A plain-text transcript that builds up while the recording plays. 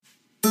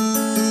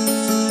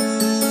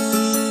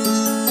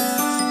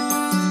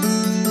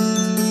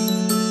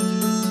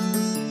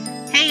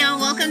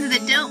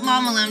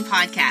Alone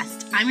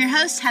podcast. I'm your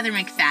host, Heather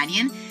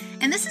McFadden,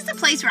 and this is the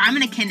place where I'm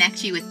going to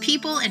connect you with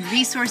people and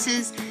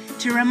resources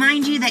to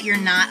remind you that you're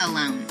not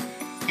alone.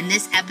 In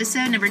this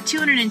episode, number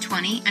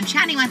 220, I'm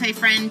chatting with my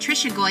friend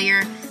Tricia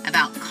Goyer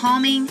about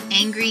calming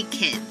angry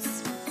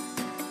kids.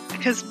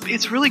 Because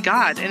it's really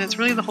God, and it's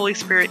really the Holy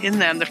Spirit in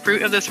them. The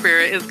fruit of the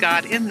Spirit is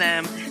God in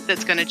them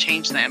that's going to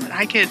change them. And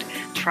I could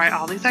try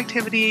all these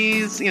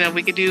activities.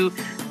 We could do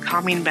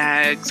calming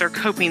bags or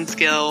coping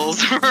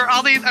skills or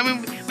all these.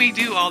 We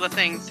do all the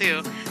things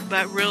too.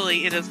 But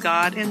really, it is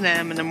God in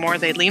them. And the more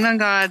they lean on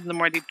God, the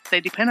more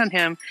they depend on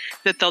Him,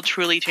 that they'll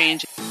truly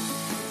change.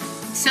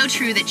 So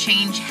true that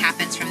change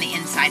happens from the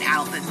inside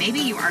out. But maybe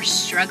you are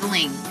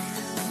struggling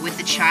with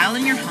a child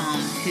in your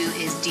home who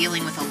is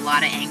dealing with a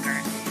lot of anger,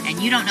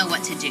 and you don't know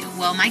what to do.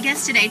 Well, my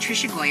guest today,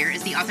 Tricia Goyer,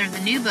 is the author of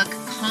the new book,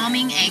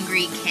 Calming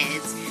Angry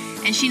Kids,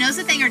 and she knows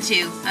a thing or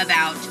two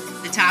about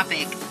the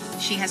topic.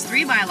 She has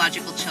 3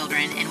 biological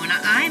children, and when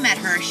I met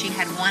her, she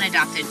had 1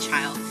 adopted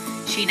child.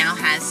 She now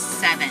has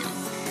 7.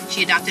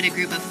 She adopted a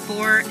group of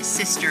 4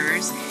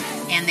 sisters,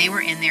 and they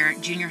were in their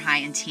junior high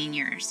and teen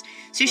years.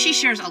 So she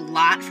shares a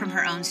lot from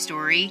her own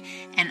story,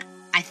 and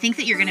I think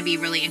that you're going to be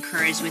really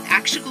encouraged with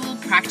actual,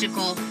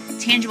 practical,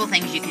 tangible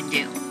things you can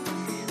do.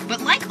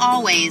 But like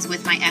always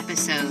with my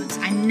episodes,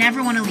 I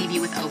never want to leave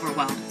you with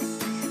overwhelm.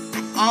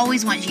 I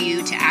always want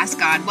you to ask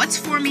God what's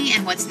for me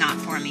and what's not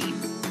for me.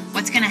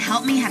 What's going to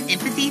help me have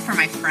empathy for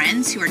my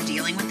friends who are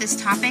dealing with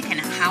this topic and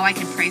how I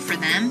can pray for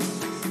them.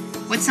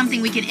 What's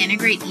something we can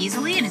integrate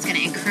easily and is going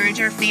to encourage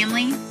our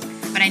family.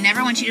 But I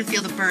never want you to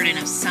feel the burden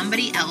of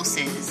somebody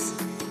else's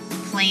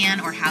plan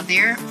or how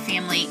their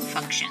family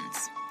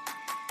functions.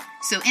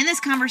 So in this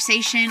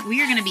conversation,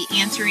 we are going to be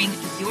answering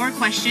your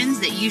questions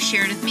that you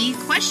shared with me.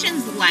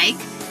 Questions like,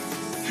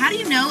 how do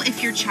you know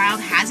if your child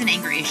has an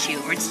anger issue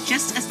or it's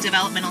just a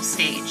developmental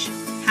stage?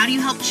 How do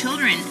you help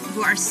children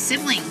who are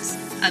siblings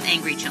of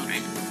angry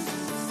children?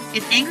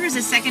 If anger is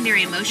a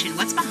secondary emotion,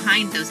 what's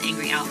behind those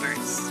angry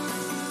outbursts?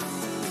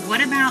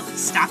 What about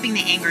stopping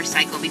the anger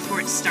cycle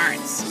before it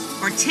starts?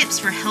 Or tips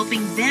for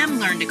helping them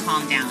learn to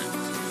calm down?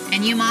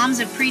 And you moms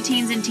of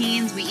preteens and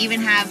teens, we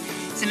even have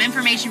some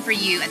information for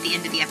you at the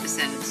end of the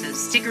episode, so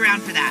stick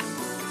around for that.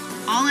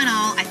 All in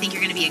all, I think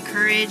you're going to be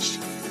encouraged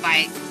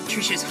by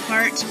Tricia's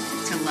heart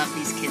to love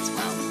these kids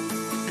well.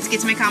 Let's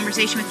get to my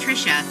conversation with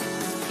Tricia.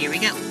 Here we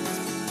go.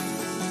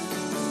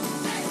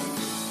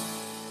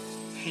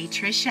 Hey,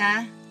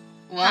 Tricia.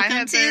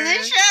 Welcome to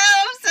the show.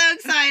 I'm so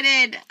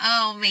excited.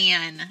 Oh,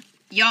 man.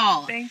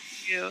 Y'all. Thank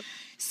you.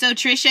 So,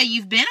 Tricia,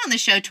 you've been on the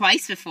show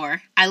twice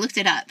before. I looked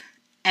it up.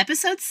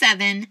 Episode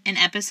 7 and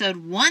episode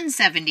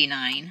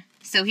 179.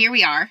 So here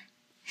we are,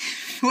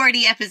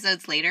 40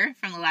 episodes later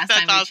from the last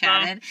time we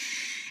chatted.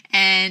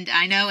 And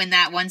I know in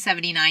that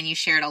 179 you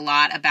shared a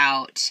lot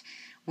about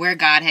where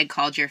God had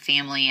called your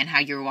family and how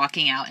you were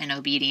walking out in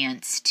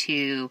obedience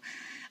to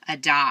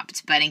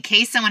adopt. But in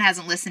case someone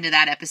hasn't listened to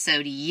that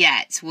episode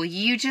yet, will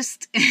you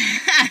just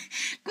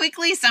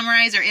quickly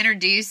summarize or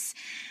introduce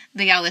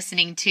the y'all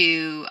listening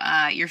to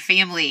your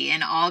family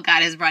and all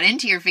God has brought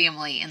into your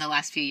family in the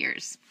last few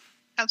years?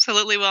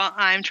 Absolutely. Well,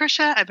 I'm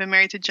Tricia. I've been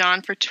married to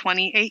John for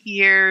 28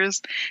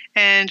 years,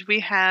 and we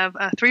have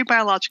 3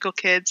 biological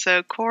kids.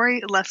 So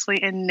Corey,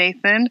 Leslie, and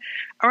Nathan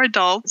are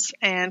adults,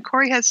 and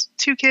Corey has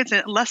 2 kids,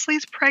 and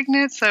Leslie's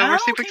pregnant, so we're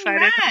super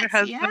excited for her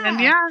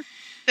husband. Yeah.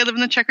 They live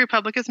in the Czech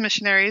Republic as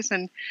missionaries,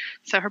 and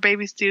so her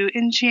baby's due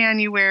in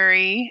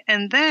January.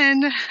 And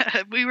then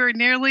we were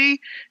nearly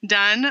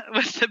done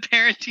with the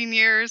parenting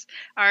years.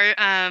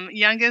 Our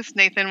youngest,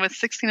 Nathan, was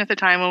 16 at the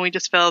time when we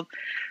just felt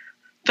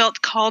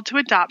called to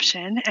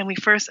adoption, and we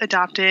first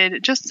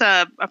adopted just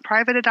a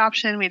private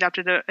adoption. We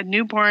adopted a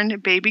newborn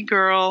baby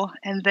girl,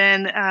 and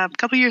then a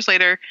couple years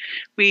later,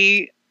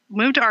 we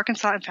moved to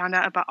Arkansas and found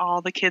out about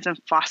all the kids in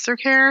foster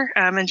care,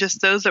 and just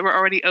those that were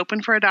already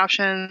open for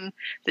adoption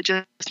that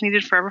just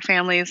needed forever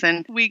families.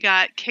 And we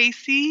got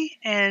Casey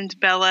and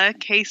Bella.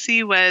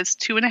 Casey was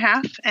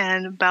 2.5,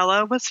 and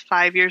Bella was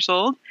 5 years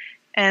old.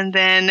 And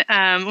then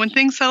when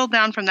things settled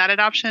down from that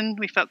adoption,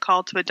 we felt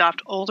called to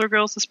adopt older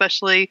girls,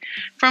 especially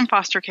from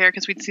foster care,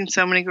 because we'd seen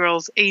so many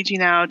girls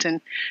aging out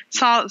and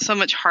saw so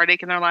much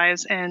heartache in their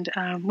lives. And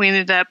we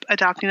ended up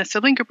adopting a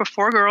sibling group of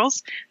 4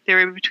 girls. They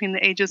were between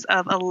the ages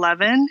of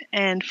 11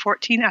 and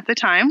 14 at the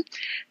time.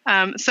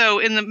 So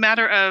in the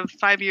matter of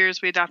 5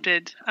 years, we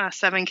adopted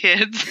 7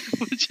 kids,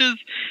 which has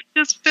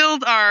just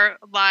filled our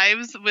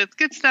lives with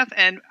good stuff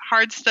and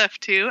hard stuff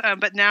too.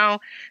 But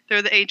now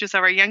they're the ages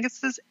of our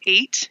youngest is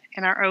 8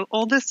 and our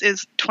oldest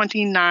is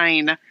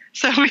 29.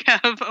 So we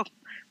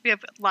have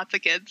lots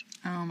of kids.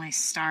 Oh, my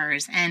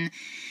stars. And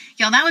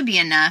y'all, that would be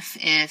enough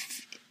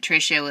if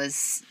Tricia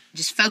was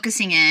just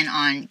focusing in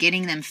on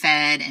getting them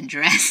fed and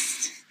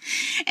dressed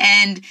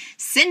and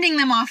sending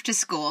them off to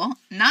school.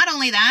 Not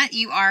only that,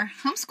 you are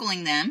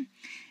homeschooling them.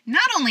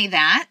 Not only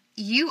that,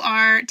 you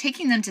are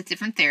taking them to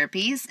different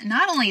therapies.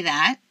 Not only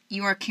that,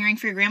 you are caring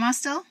for your grandma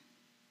still?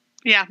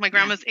 Yeah, my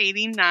grandma's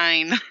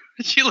 89.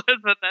 She lives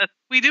with us.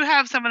 We do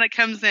have someone that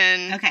comes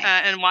in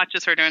and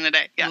watches her during the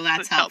day. Yeah, well,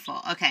 that's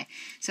helpful. Okay,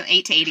 so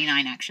 8 to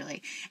 89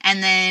 actually,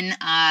 and then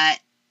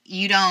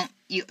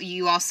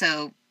you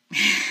also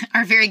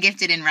are very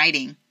gifted in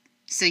writing,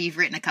 so you've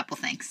written a couple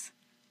things.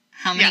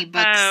 How many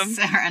books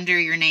are under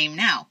your name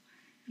now?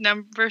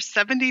 Number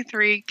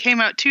 73 came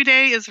out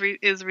today. Is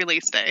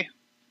release day.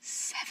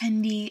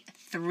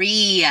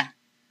 73.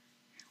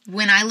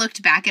 When I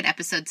looked back at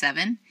episode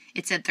 7,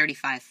 it said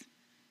 35.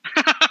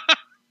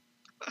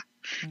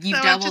 You've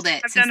So doubled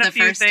it I've since done a the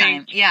few first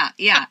time.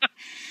 Yeah.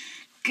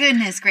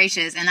 Goodness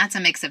gracious. And that's a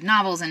mix of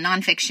novels and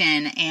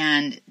nonfiction.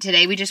 And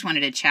today we just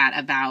wanted to chat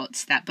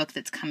about that book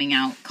that's coming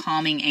out,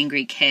 Calming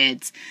Angry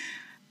Kids.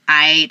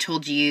 I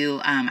told you,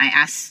 I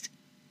asked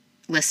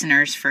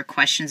listeners for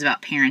questions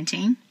about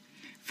parenting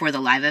for the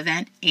live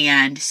event,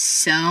 and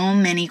so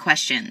many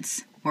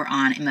questions were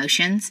on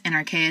emotions in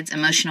our kids,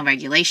 emotional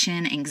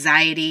regulation,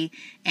 anxiety,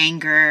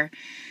 anger,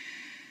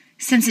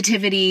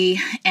 sensitivity,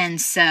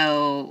 and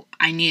so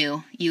I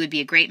knew you would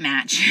be a great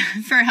match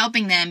for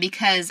helping them,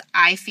 because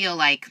I feel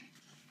like,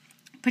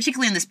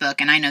 particularly in this book,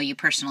 and I know you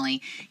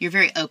personally, you're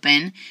very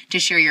open to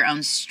share your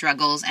own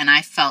struggles, and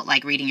I felt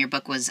like reading your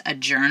book was a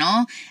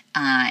journal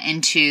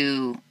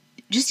into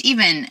just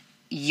even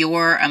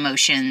your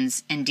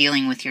emotions and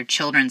dealing with your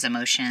children's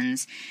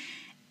emotions.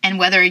 And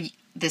whether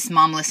this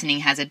mom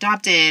listening has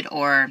adopted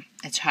or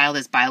a child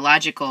is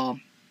biological,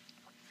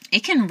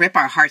 it can rip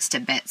our hearts to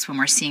bits when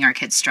we're seeing our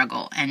kids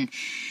struggle. And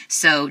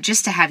so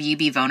just to have you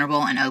be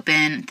vulnerable and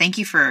open, thank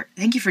you for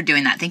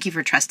doing that. Thank you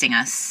for trusting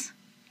us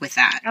with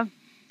that.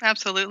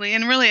 Absolutely.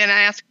 And really, and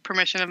I ask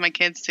permission of my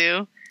kids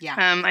too. Yeah.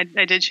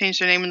 I did change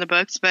their name in the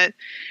books, but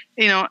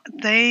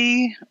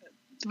they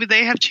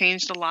have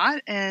changed a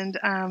lot, and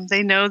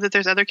they know that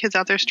there's other kids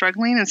out there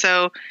struggling. And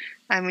so,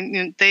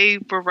 they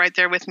were right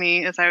there with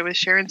me as I was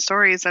sharing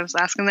stories. I was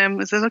asking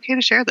them, is it okay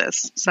to share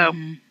this? So,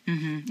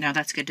 No,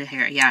 that's good to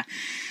hear.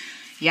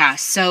 Yeah.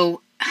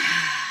 So,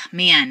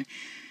 man,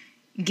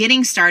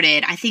 getting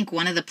started, I think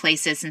one of the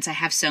places, since I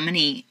have so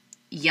many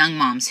young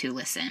moms who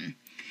listen,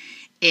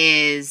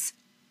 is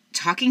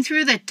talking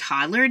through the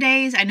toddler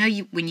days. I know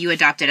when you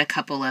adopted a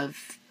couple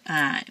of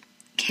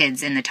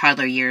kids in the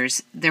toddler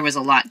years, there was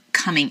a lot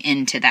coming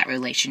into that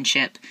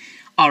relationship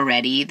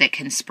already that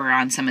can spur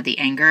on some of the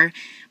anger.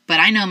 But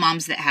I know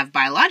moms that have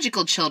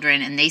biological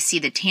children, and they see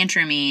the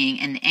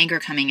tantruming and the anger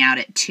coming out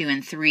at 2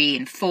 and 3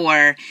 and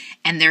 4,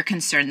 and they're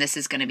concerned this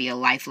is going to be a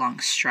lifelong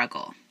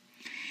struggle.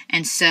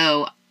 And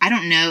so I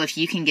don't know if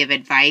you can give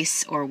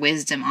advice or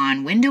wisdom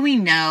on, when do we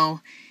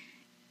know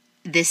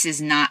this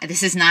is not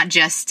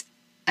just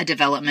a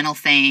developmental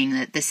thing,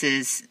 that this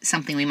is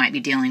something we might be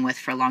dealing with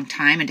for a long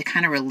time, and to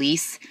kind of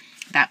release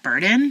that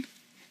burden.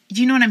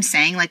 Do you know what I'm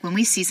saying? Like when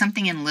we see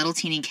something in little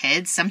teeny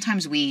kids,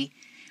 sometimes we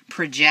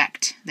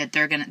project that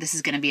this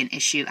is going to be an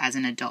issue as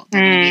an adult.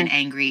 They're going to be an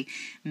angry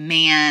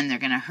man. They're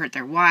going to hurt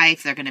their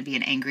wife. They're going to be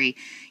an angry,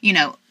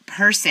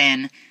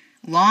 person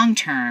long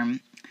term.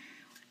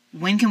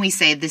 When can we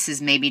say this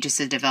is maybe just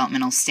a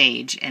developmental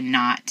stage and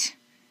not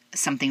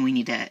something we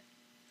need to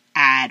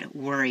add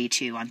worry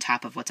to on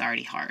top of what's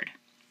already hard?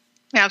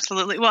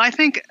 Absolutely. Well, I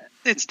think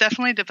it's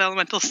definitely a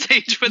developmental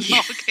stage with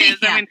all kids.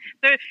 Yeah.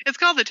 It's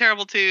called the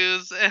terrible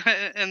 2s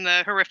and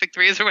the horrific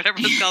 3s or whatever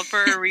it's called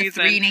for a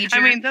reason. Three-nager?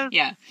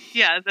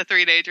 The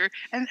three-nager.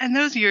 And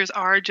those years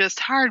are just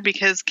hard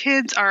because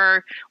kids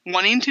are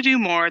wanting to do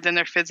more than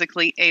they're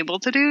physically able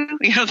to do.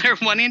 They're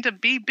wanting to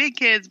be big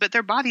kids, but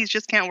their bodies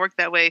just can't work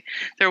that way.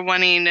 They're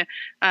wanting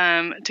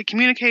to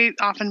communicate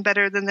often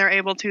better than they're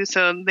able to.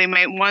 So they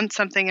might want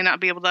something and not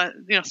be able to,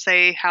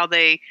 say how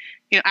they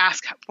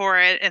ask for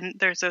it, and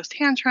there's those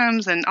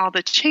tantrums and all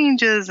the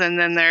changes, and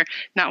then they're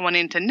not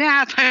wanting to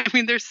nap.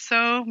 There's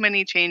so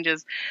many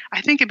changes.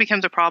 I think it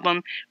becomes a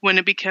problem when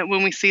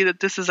we see that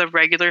this is a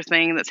regular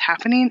thing that's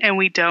happening, and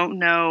we don't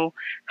know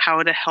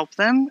how to help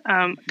them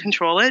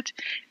control it.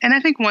 And I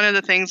think one of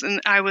the things, and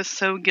I was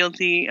so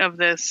guilty of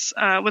this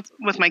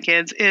with my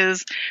kids,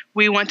 is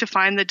we want to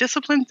find the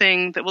discipline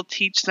thing that will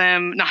teach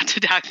them not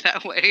to act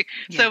that way.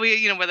 Yeah. So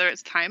we, whether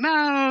it's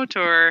timeout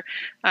or,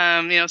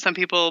 some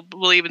people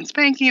will even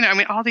spanking,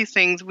 all these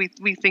things, we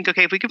think,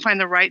 okay, if we can find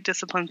the right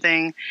discipline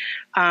thing,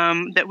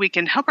 that we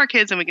can help our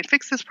kids and we can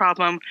fix this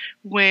problem.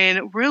 When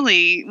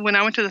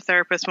I went to the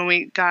therapist, when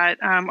we got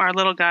our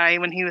little guy,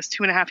 when he was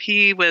 2.5,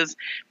 he was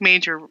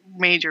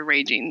major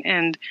raging.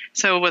 And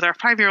so with our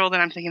 5-year-old,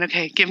 and I'm thinking,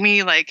 okay, give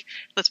me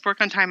let's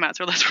work on timeouts,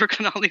 or let's work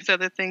on all these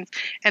other things.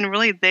 And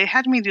really, they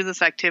had me do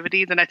this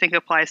activity that I think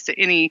applies to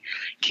any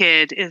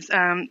kid, is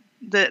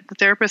the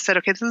therapist said,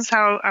 okay, this is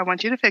how I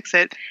want you to fix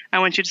it. I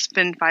want you to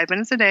spend 5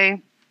 minutes a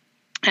day,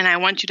 and I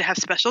want you to have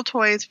special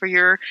toys for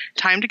your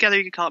time together.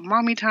 You can call it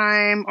mommy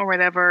time or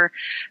whatever.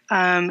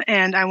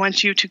 And I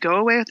want you to go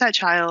away with that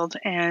child,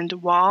 and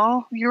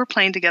while you're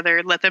playing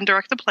together, let them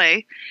direct the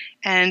play.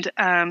 And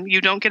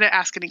you don't get to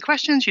ask any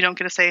questions. You don't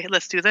get to say, hey,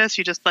 let's do this.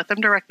 You just let them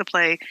direct the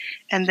play.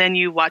 And then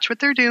you watch what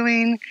they're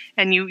doing,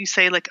 and you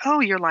say oh,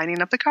 you're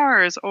lining up the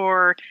cars.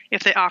 Or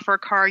if they offer a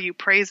car, you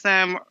praise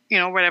them,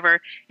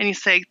 whatever, and you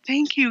say,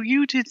 thank you,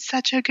 you did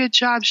such a good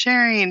job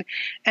sharing.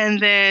 And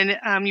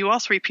then you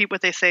also repeat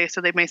what they say.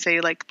 So they may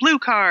say like blue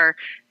car,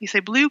 you say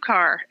blue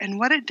car. And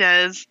what it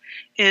does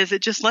is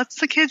it just lets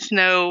the kids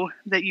know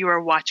that you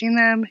are watching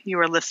them, you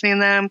are listening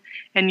to them,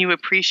 and you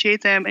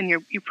appreciate them, and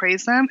you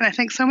praise them. And I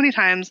think so many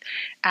times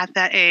at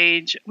that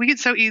age, we get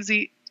so used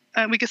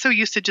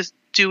to just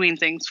doing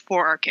things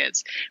for our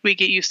kids. We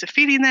get used to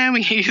feeding them.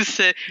 We get used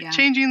to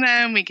changing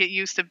them. We get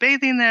used to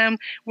bathing them,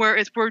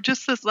 where we're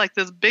just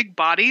this big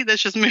body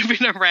that's just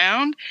moving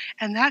around.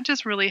 And that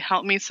just really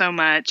helped me so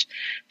much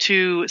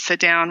to sit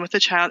down with the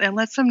child and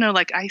let them know,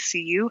 like, I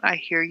see you, I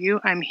hear you,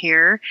 I'm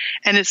here.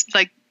 And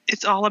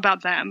it's all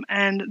about them.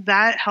 And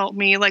that helped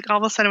me. Like, all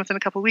of a sudden, within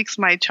a couple of weeks,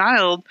 my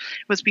child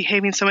was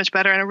behaving so much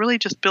better. And it really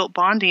just built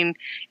bonding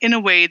in a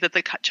way that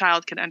the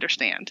child can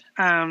understand.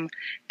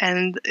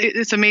 And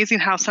it's amazing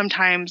how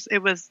sometimes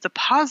it was the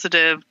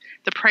positive,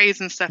 the praise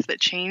and stuff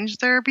that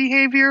changed their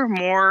behavior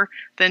more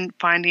than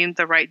finding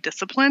the right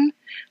discipline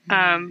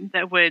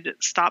that would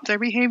stop their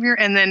behavior.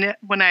 And then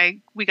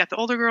when we got the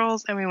older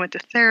girls and we went to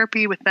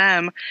therapy with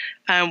them,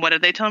 what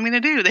did they tell me to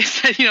do? They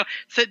said,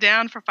 sit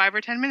down for 5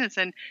 or 10 minutes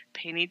and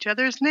paint each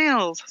other's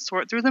nails,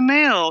 sort through the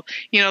mail,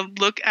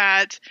 look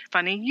at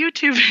funny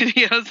YouTube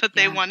videos that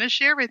they want to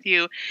share with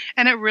you.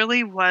 And it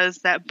really was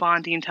that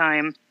bonding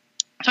time.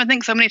 So I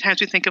think so many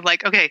times we think of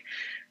like, okay,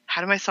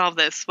 how do I solve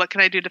this? What can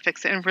I do to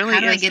fix it? And really,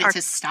 how do I get it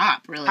to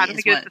stop? Really, how do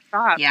I get it to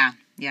stop? Yeah.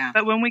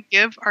 But when we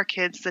give our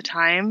kids the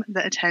time,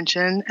 the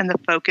attention, and the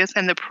focus,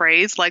 and the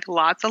praise, like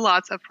lots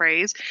of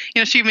praise,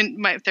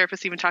 my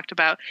therapist even talked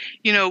about,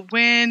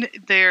 when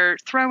they're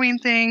throwing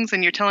things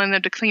and you're telling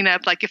them to clean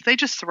up, like if they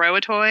just throw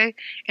a toy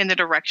in the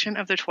direction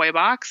of the toy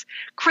box,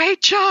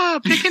 great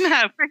job picking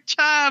up, great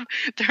job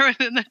throwing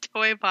it in the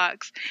toy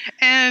box.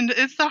 And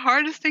it's the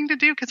hardest thing to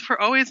do because we're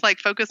always like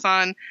focused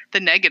on the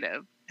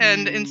negative.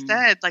 And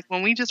instead, like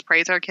when we just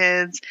praise our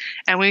kids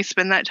and we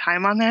spend that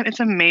time on them, it's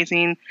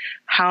amazing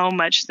how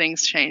much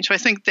things change. So I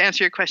think to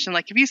answer your question,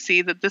 like if you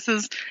see that this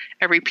is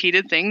a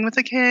repeated thing with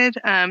a kid,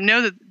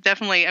 know that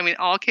definitely,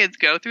 all kids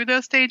go through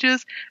those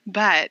stages,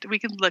 but we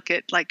can look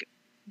at like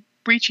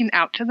reaching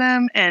out to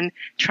them and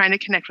trying to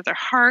connect with their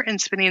heart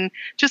and spending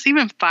just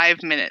even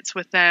 5 minutes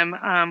with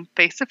them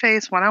face to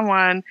face,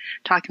 one-on-one,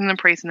 talking to them,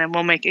 praising them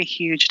will make a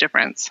huge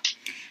difference.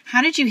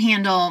 How did you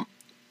handle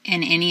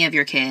in any of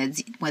your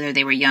kids, whether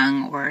they were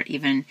young or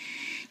even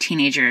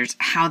teenagers,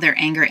 how their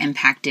anger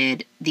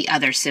impacted the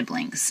other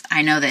siblings?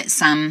 I know that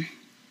some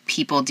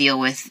people deal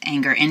with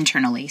anger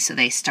internally, so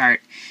they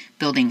start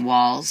building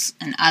walls,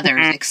 and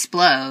others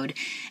explode.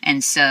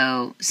 And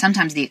so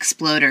sometimes the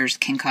exploders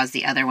can cause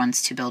the other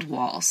ones to build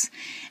walls.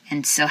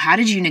 And so how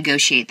did you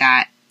negotiate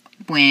that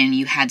when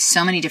you had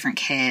so many different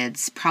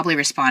kids probably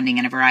responding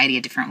in a variety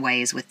of different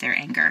ways with their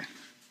anger?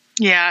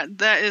 Yeah,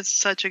 that is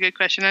such a good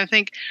question. I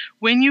think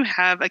when you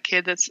have a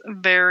kid that's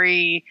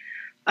very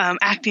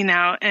acting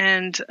out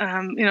and,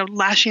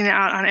 lashing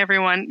out on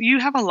everyone, you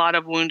have a lot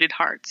of wounded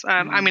hearts.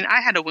 I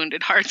had a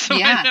wounded heart. So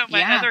I know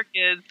my other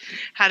kids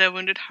had a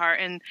wounded heart.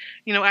 And,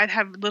 I'd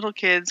have little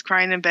kids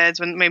crying in beds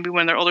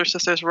when their older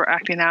sisters were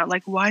acting out.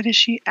 Like, why does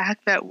she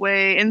act that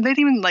way? And they'd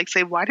even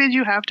say, why did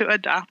you have to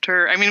adopt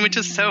her? Which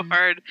is so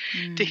hard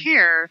to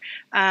hear.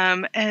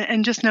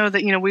 And just know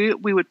that,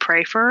 we would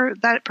pray for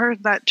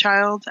that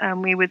child.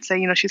 We would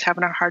say, she's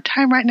having a hard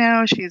time right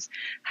now. She's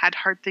had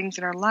hard things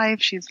in her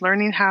life. She's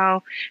learning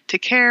how to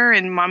care,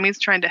 and mommy's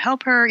trying to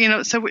help her,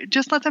 so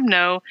just let them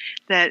know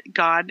that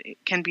God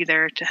can be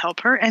there to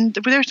help her. And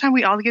there's time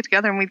we all get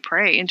together and we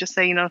pray and just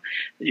say, your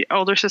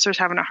older sister's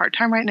having a hard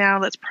time right now.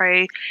 Let's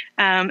pray.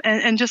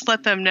 And just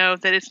let them know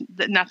that it's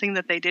nothing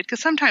that they did. Cause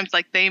sometimes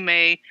they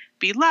may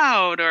be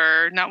loud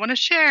or not want to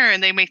share,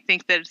 and they may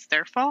think that it's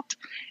their fault.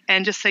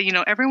 And just say,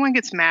 everyone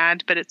gets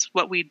mad, but it's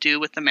what we do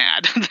with the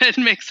mad that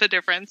makes a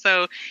difference.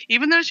 So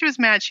even though she was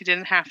mad, she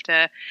didn't have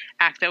to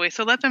act that way.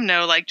 So let them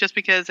know, just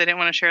because they didn't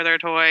want to share their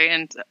toy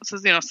and,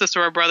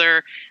 sister or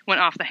brother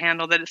went off the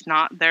handle, that it's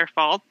not their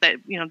fault, that,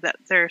 that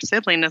their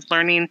sibling is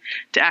learning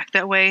to act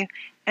that way.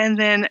 And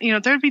then,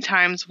 there'd be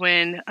times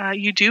when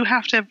you do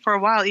have to, for a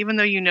while, even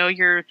though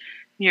your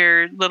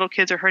little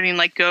kids are hurting,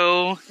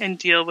 go and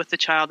deal with the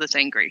child that's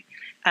angry.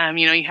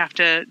 You have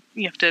to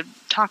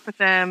talk with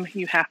them.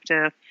 You have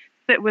to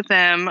sit with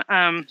them.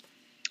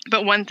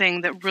 But one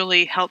thing that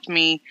really helped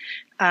me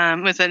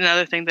was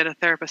another thing that a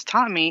therapist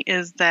taught me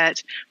is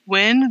that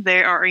when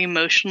they are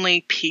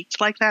emotionally peaked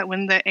like that,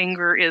 when the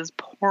anger is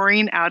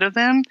pouring out of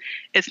them,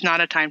 it's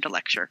not a time to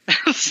lecture.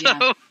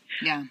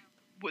 Yeah.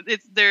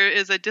 There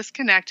is a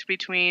disconnect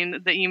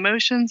between the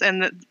emotions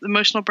and the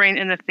emotional brain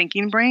and the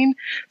thinking brain.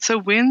 So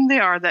when they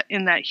are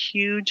in that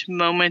huge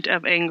moment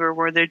of anger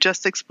where they're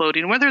just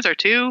exploding, whether they're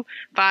 2,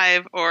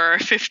 5, or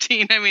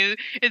 15,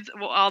 it's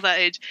all that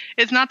age,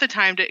 it's not the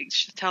time to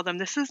tell them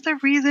this is the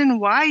reason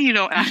why you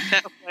don't act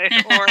that way,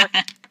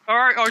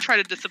 or try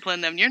to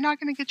discipline them. You're not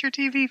going to get your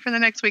TV for the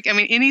next week.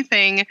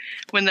 Anything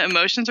when the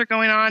emotions are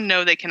going on,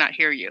 no, they cannot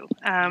hear you.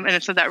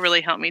 And so that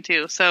really helped me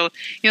too. So,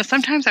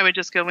 sometimes I would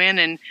just go in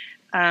and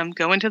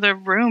go into the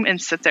room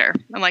and sit there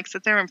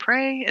and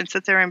pray and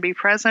sit there and be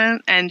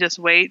present and just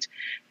wait.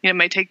 It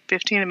may take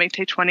 15, it may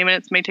take 20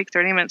 minutes, it may take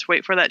 30 minutes,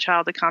 wait for that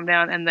child to calm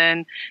down and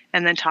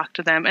then talk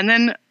to them. And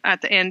then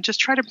at the end,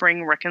 just try to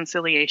bring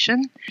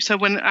reconciliation. So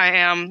when I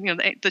am,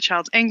 the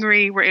child's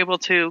angry, we're able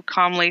to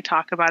calmly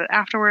talk about it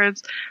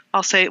afterwards.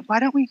 I'll say, why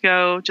don't we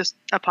go just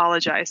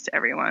apologize to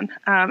everyone?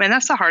 And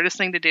that's the hardest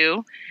thing to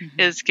do,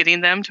 is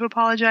getting them to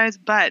apologize.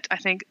 But I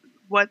think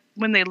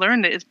when they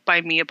learned it is by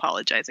me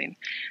apologizing.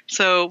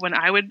 So when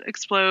I would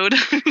explode,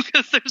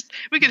 because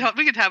we could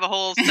have a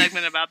whole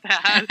segment about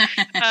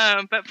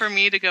that. But for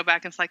me to go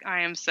back and it's like,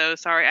 I am so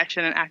sorry, I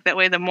shouldn't act that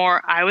way. The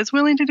more I was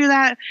willing to do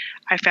that,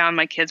 I found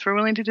my kids were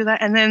willing to do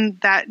that. And then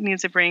that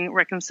needs to bring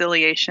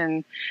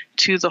reconciliation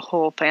to the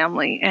whole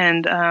family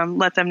and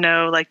let them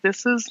know, like,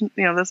 this is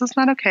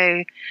not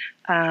okay.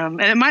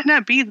 And it might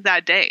not be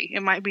that day.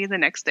 It might be the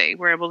next day.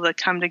 We're able to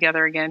come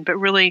together again, but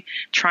really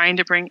trying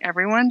to bring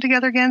everyone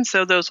together again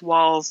so those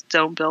walls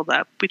don't build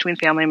up between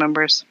family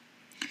members.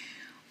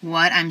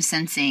 What I'm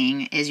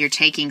sensing is you're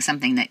taking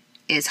something that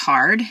is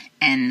hard,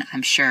 and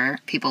I'm sure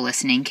people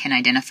listening can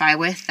identify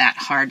with that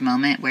hard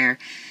moment where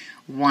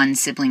one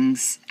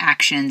sibling's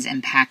actions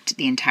impact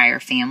the entire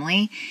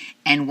family,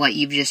 and what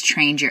you've just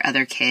trained your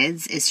other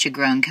kids is to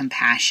grow in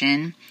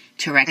compassion,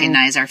 to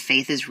recognize our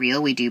faith is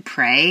real. We do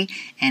pray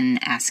and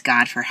ask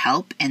God for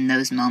help in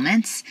those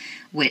moments,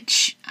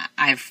 which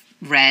I've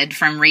read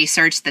from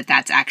research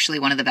that's actually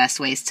one of the best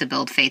ways to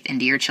build faith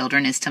into your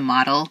children, is to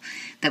model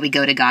that we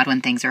go to God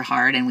when things are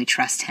hard and we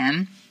trust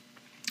Him.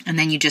 And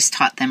then you just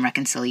taught them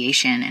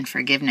reconciliation and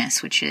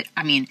forgiveness, which,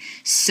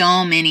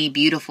 so many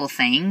beautiful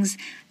things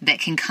that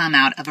can come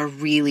out of a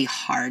really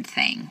hard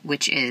thing,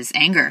 which is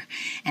anger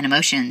and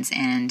emotions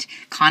and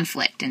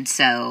conflict. And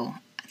so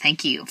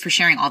thank you for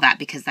sharing all that,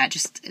 because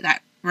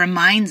that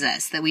reminds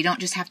us that we don't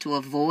just have to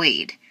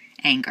avoid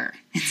anger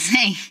and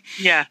say,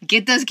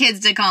 get those kids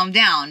to calm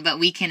down, but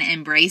we can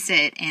embrace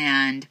it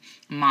and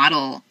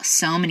model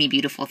so many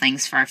beautiful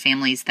things for our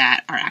families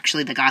that are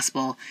actually the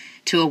gospel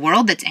to a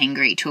world that's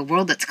angry, to a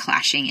world that's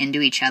clashing into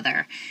each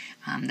other,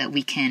 that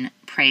we can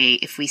pray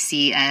if we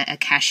see a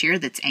cashier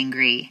that's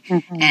angry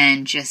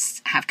and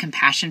just have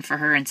compassion for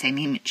her and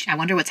say, I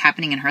wonder what's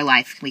happening in her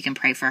life. We can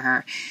pray for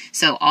her.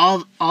 So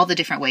all the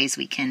different ways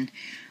we can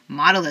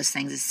model those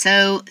things is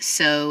so,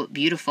 so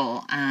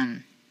beautiful.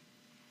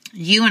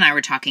 You and I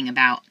were talking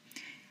about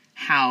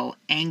how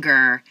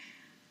anger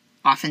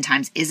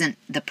oftentimes isn't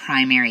the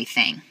primary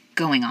thing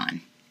going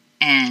on.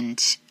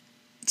 And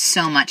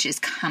so much is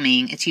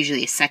coming. It's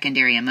usually a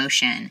secondary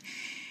emotion,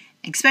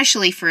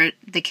 especially for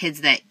the kids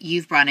that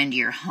you've brought into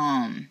your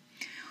home.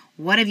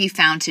 What have you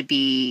found to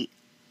be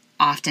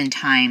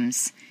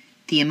oftentimes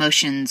the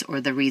emotions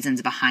or the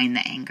reasons behind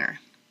the anger?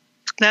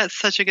 That's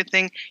such a good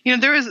thing.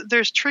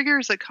 There's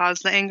triggers that cause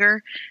the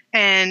anger,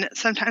 and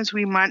sometimes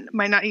we might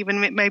not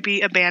even, it might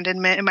be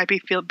abandonment. It might be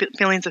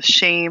feelings of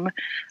shame.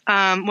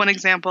 One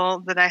example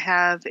that I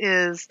have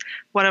is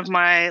one of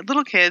my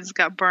little kids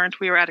got burnt.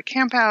 We were at a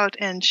camp out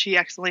and she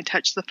accidentally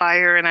touched the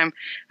fire, and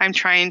I'm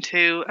trying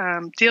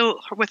to deal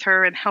with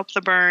her and help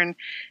the burn.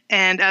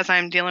 And as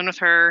I'm dealing with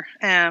her,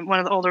 one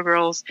of the older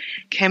girls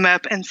came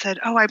up and said,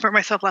 "Oh, I burnt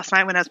myself last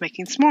night when I was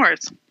making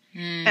s'mores."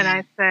 And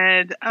I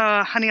said,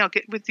 honey, I'll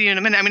get with you in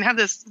a minute. I have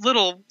this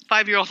little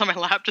 5-year-old on my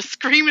lap just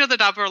screaming at the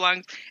top of her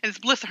lungs, and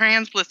her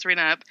hand's blistering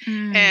up.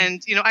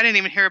 And, I didn't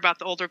even hear about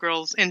the older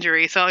girl's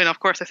injury. So, of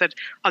course I said,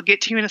 I'll get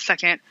to you in a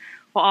second.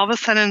 Well, all of a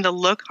sudden the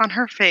look on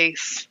her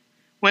face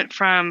went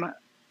from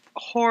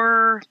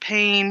horror,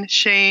 pain,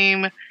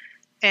 shame,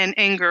 and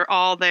anger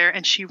all there.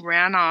 And she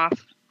ran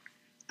off.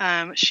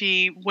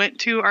 She went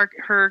to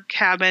her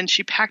cabin.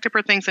 She packed up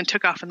her things and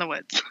took off in the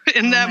woods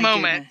in that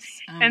moment.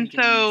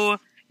 So,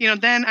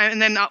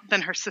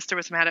 then her sister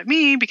was mad at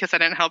me because I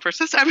didn't help her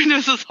sister. it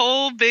was this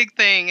whole big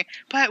thing.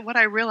 But what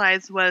I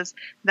realized was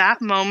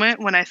that moment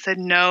when I said,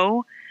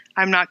 no,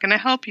 I'm not going to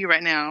help you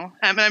right now.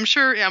 And I'm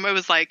sure, it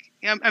was like,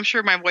 I'm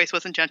sure my voice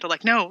wasn't gentle,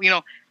 like, no,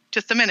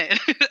 just a minute.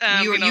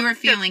 You were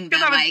feeling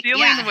that, I was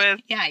dealing with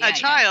a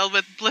child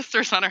with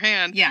blisters on her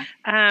hand. Yeah.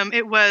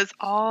 It was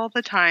all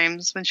the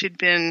times when she'd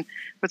been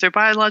with her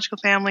biological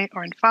family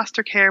or in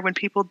foster care when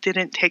people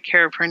didn't take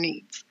care of her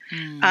needs.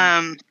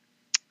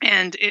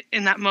 And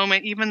in that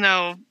moment, even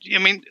though,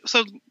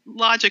 so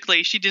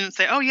logically, she didn't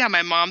say, oh, yeah,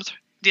 my mom's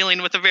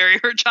dealing with a very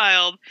hurt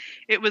child.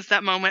 It was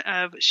that moment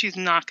of, she's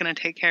not going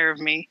to take care of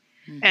me.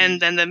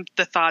 And then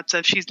the thoughts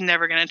of, she's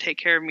never going to take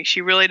care of me. She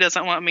really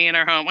doesn't want me in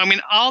her home.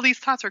 All these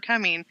thoughts are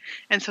coming.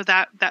 And so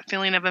that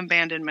feeling of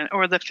abandonment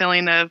or the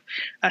feeling of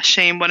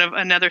shame.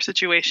 Another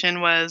situation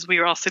was we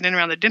were all sitting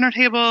around the dinner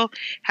table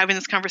having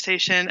this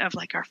conversation of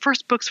like our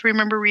first books we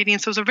remember reading.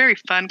 So it was a very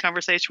fun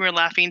conversation. We were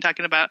laughing,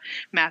 talking about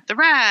Matt the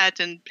Rat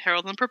and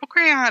Harold and the Purple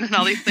Crayon and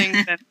all these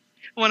things. And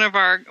one of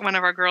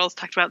our girls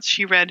talked about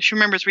she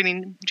remembers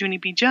reading Junie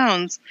B.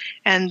 Jones,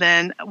 and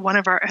then one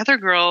of our other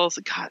girls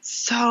got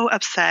so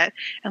upset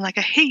and like,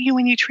 I hate you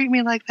when you treat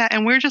me like that.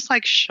 And we're just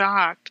like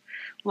shocked,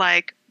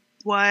 like,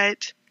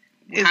 what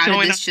is how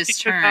going did on. this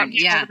just turn?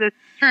 Yeah.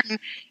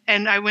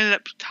 And I ended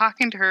up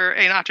talking to her,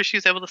 and after she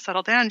was able to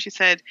settle down, she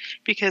said,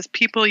 because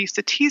people used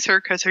to tease her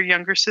because her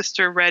younger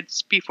sister read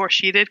before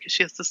she did because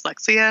she has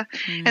dyslexia.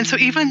 And so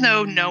even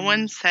though no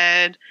one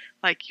said,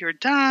 like, you're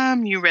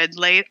dumb, you read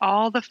late,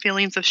 all the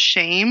feelings of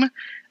shame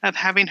of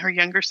having her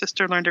younger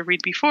sister learn to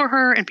read before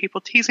her and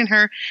people teasing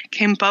her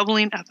came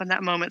bubbling up in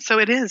that moment. So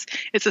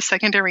it's a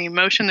secondary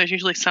emotion. There's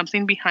usually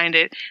something behind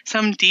it,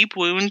 some deep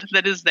wound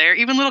that is there.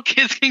 Even little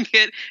kids can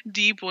get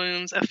deep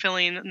wounds of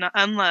feeling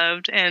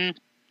unloved, and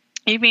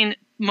even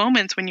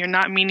moments when you're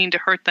not meaning to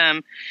hurt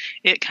them,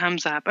 it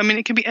comes up. I mean,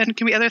 it can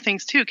be other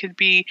things too. It could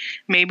be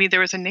maybe there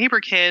was a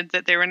neighbor kid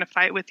that they were in a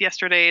fight with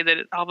yesterday that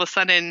all of a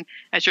sudden,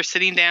 as you're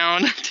sitting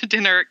down to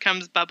dinner, it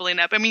comes bubbling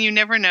up. I mean, you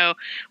never know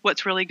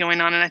what's really going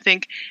on. And I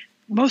think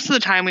most of the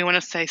time we want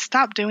to say,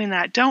 stop doing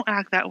that. Don't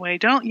act that way.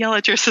 Don't yell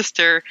at your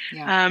sister.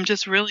 Yeah.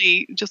 Just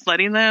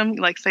letting them,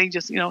 like, say,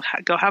 just,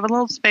 go have a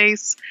little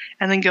space,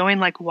 and then going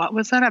like, what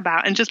was that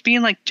about? And just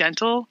being like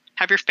gentle.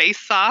 Have your face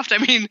soft. I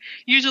mean,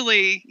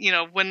 usually,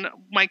 when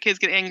my kids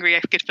get angry, I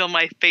could feel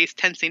my face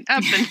tensing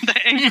up and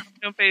the anger on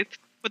my face.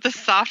 With a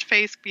soft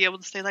face, be able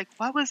to say, like,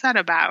 what was that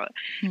about?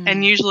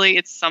 And usually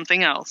it's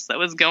something else that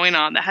was going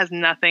on that has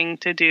nothing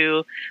to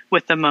do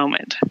with the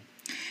moment.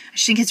 I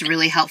think it's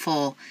really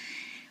helpful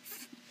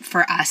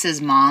for us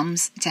as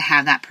moms to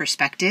have that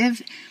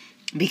perspective,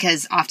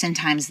 because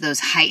oftentimes those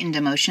heightened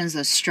emotions,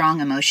 those strong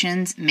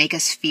emotions, make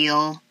us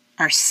feel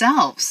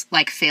ourselves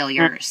like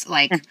failures,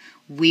 like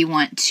we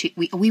want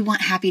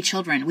happy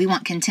children. We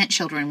want content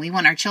children. We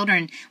want our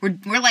children.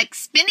 We're like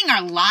spending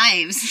our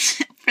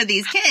lives for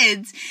these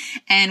kids.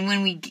 And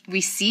when we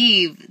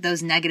receive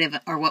those negative,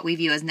 or what we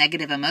view as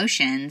negative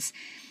emotions,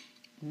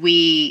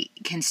 we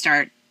can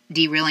start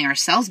derailing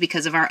ourselves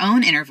because of our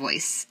own inner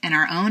voice and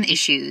our own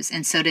issues.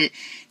 And so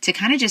to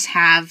kind of just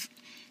have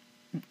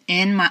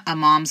in a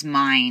mom's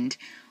mind,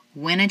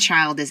 when a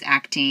child is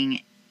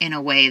acting in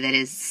a way that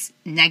is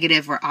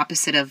negative or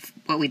opposite of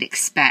what we'd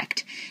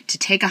expect, to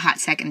take a hot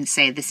second and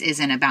say, this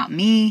isn't about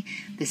me.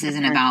 This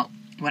isn't about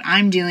what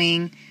I'm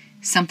doing.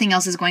 Something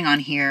else is going on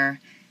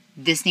here.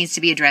 This needs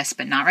to be addressed,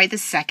 but not right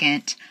this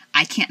second.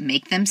 I can't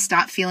make them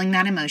stop feeling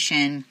that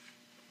emotion.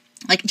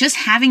 Like, just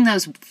having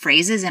those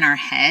phrases in our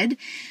head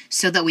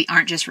so that we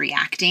aren't just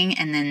reacting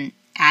and then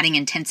adding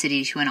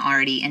intensity to an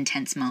already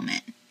intense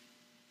moment.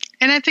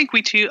 And I think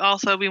we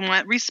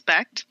want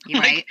respect.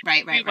 Right.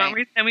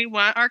 And we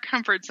want our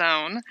comfort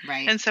zone.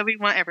 Right. And so we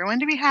want everyone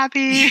to be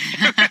happy.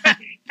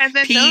 And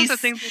then Peace. those are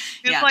things,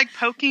 it's like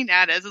poking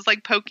at us. It's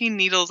like poking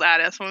needles at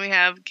us when we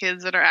have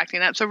kids that are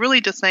acting up. So really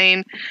just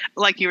saying,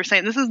 like you were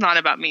saying, this is not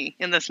about me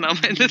in this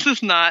moment. Mm-hmm. This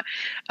is not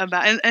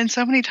about, and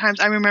so many times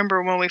I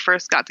remember when we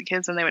first got the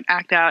kids and they would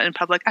act out in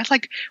public, I'd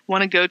like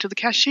want to go to the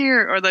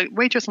cashier or the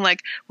waitress and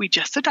like, we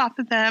just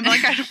adopted them.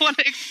 Like, I want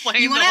to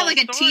explain. You want to have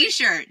like a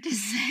t-shirt to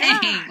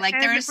say, like,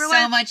 there's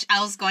so much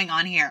else going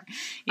on here.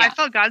 Yeah. I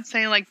felt God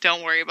saying, like,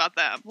 don't worry about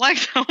them. Like,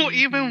 don't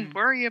even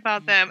worry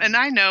about them. And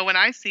I know when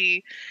I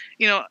see,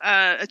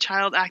 a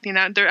child acting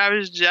out there, I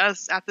was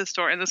just at the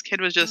store and this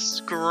kid was just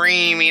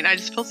screaming. I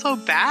just feel so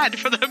bad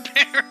for the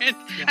parent.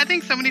 Yeah. I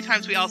think so many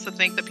times we also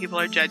think that people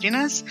are judging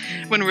us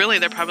when really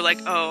they're probably like,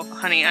 oh,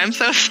 honey, I'm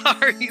so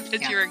sorry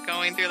that you're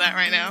going through that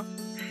right now.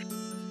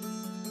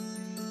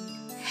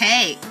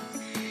 Hey,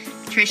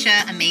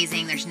 Trisha,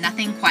 amazing. There's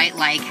nothing quite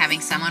like having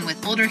someone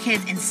with older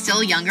kids and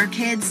still younger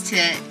kids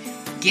to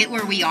get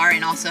where we are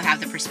and also have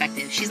the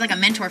perspective. She's like a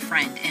mentor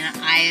friend, and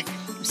I'm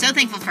so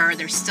thankful for her.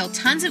 There's still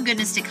tons of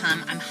goodness to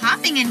come. I'm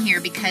hopping in here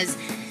because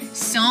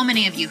so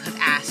many of you have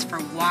asked for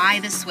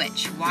why the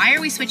switch. Why are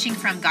we switching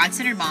from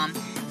God-Centered Mom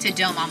to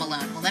Don't Mom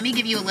Alone? Well, let me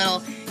give you a little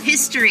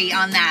history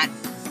on that.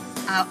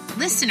 A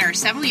listener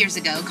several years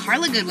ago,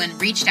 Carla Goodwin,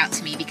 reached out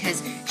to me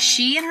because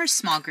she and her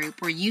small group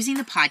were using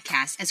the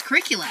podcast as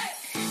curriculum.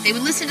 They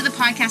would listen to the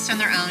podcast on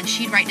their own.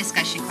 She'd write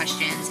discussion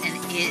questions, and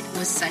it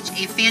was such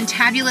a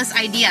fantabulous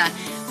idea.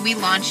 We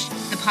launched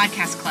the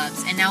podcast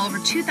clubs, and now over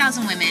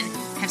 2,000 women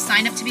have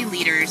signed up to be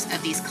leaders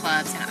of these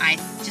clubs, and I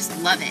just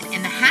love it.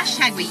 And the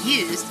hashtag we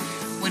used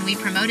when we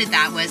promoted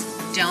that was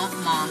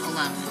Don't Mom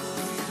Alone.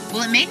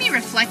 Well, it made me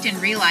reflect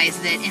and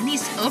realize that in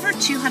these over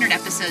 200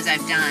 episodes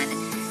I've done,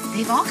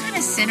 they've all kind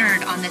of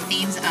centered on the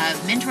themes of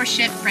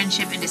mentorship,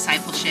 friendship, and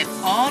discipleship,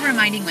 all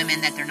reminding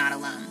women that they're not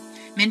alone.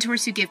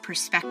 Mentors who give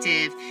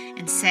perspective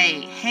and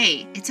say,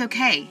 hey, it's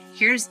okay.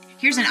 Here's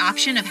an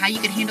option of how you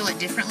could handle it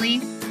differently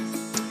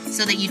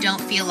so that you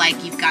don't feel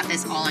like you've got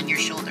this all on your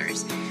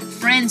shoulders.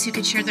 Friends who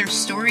could share their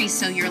stories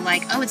so you're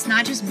like, oh, it's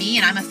not just me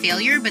and I'm a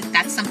failure, but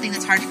that's something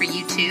that's hard for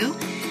you too.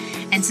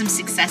 And some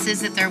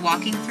successes that they're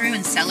walking through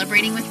and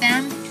celebrating with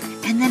them.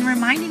 And then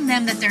reminding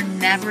them that they're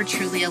never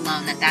truly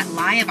alone, that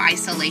lie of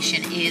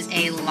isolation is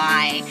a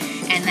lie,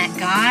 and that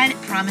God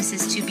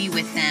promises to be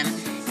with them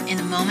in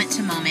the moment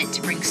to moment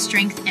to bring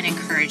strength and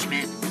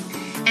encouragement.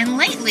 And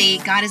lately,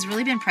 God has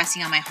really been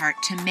pressing on my heart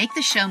to make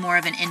the show more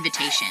of an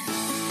invitation.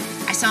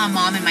 I saw a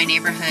mom in my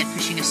neighborhood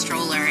pushing a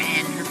stroller,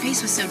 and her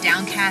face was so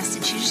downcast,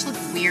 and she just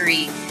looked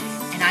weary.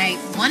 And I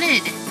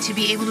wanted to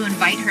be able to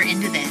invite her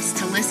into this,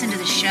 to listen to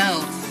the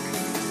show,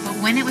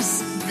 when it was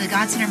the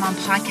God Center Mom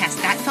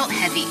podcast, that felt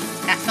heavy.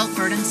 That felt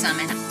burdensome.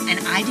 And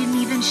I didn't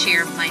even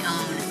share my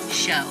own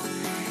show.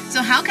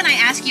 So how can I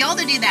ask y'all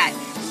to do that?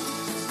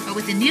 But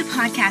with the new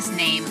podcast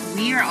name,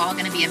 we are all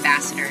going to be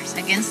ambassadors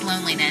against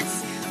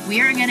loneliness. We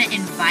are going to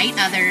invite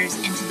others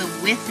into the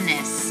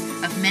withness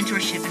of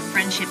mentorship and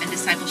friendship and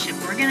discipleship.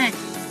 We're going to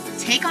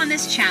take on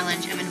this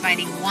challenge of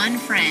inviting one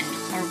friend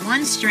or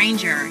one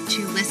stranger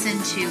to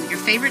listen to your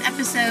favorite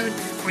episode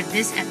or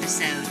this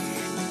episode.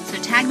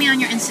 So tag me on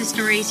your Insta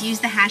stories. Use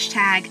the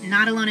hashtag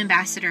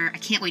NotAloneAmbassador. I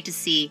can't wait to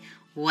see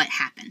what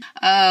happened.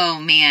 Oh,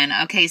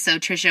 man. Okay, so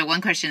Trisha,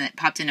 one question that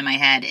popped into my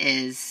head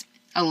is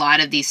a lot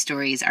of these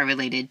stories are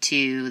related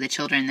to the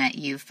children that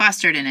you've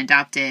fostered and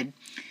adopted.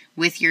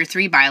 With your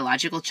 3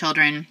 biological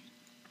children,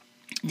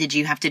 did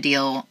you have to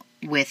deal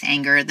with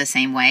anger the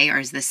same way, or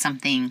is this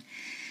something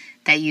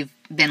that you've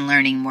been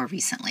learning more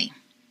recently?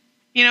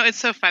 You know, it's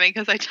so funny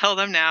because I tell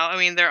them now, I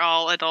mean, they're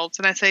all adults,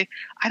 and I say,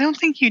 I don't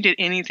think you did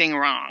anything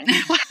wrong.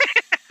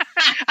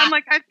 I'm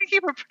like, I think you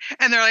were,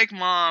 and they're like,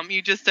 Mom,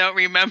 you just don't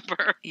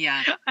remember.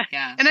 Yeah.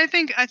 And I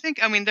think,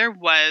 I mean, there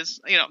was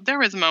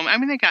a moment, I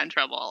mean, they got in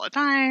trouble all the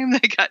time. They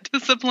got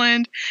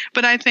disciplined,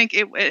 but I think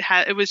it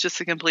was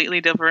just a completely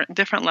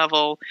different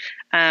level,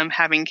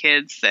 having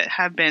kids that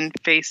have been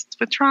faced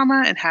with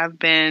trauma and have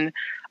been,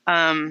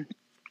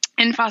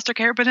 in foster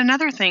care. But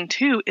another thing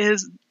too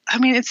is, I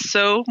mean, it's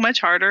so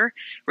much harder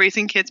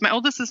raising kids. My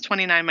oldest is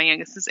 29. My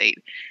youngest is 8.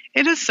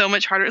 It is so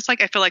much harder. It's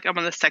like I feel like I'm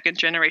on the second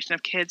generation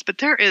of kids, but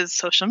there is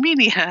social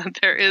media.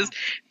 There is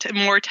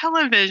more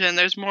television.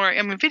 There's more,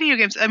 I mean, video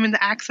games. I mean,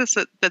 the access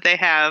that they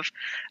have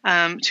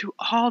to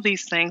all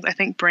these things, I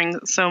think,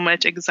 brings so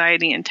much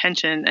anxiety and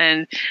tension.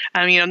 And,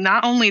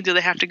 not only do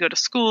they have to go to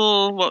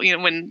school, well,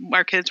 when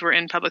our kids were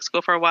in public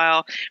school for a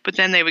while, but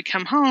then they would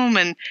come home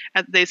and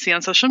they see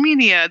on social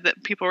media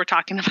that people were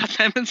talking about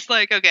them. It's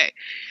like, okay,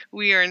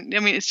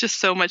 it's just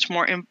so much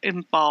more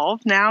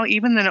involved now,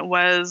 even than it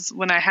was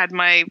when I had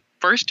my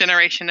first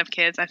generation of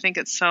kids. I think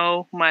it's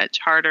so much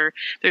harder.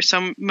 There's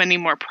so many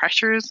more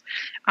pressures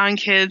on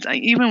kids.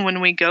 Even when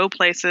we go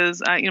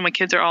places, my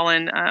kids are all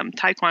in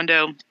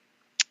Taekwondo.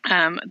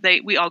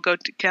 We all go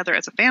together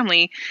as a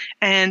family,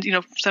 and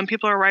some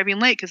people are arriving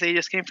late because they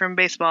just came from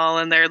baseball,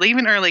 and they're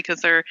leaving early because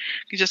they're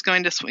just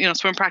going to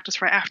swim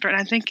practice right after. And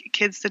I think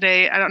kids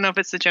today, I don't know if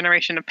it's the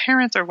generation of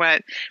parents or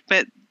what,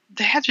 but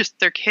they have just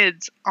their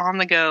kids on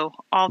the go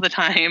all the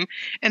time.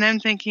 And I'm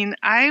thinking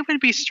I would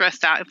be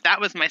stressed out if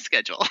that was my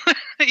schedule,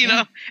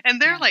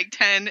 and they're like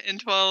 10 and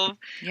 12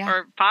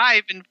 or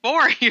 5 and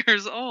 4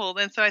 years old.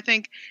 And so I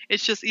think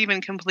it's just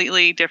even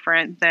completely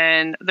different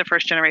than the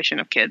first generation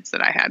of kids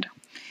that I had.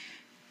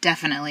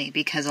 Definitely,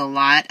 because a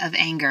lot of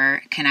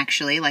anger can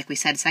actually, like we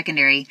said,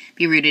 secondary,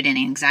 be rooted in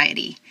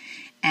anxiety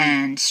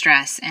and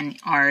stress and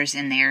ours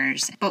and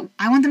theirs. But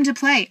I want them to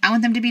play. I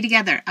want them to be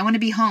together. I want to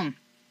be home.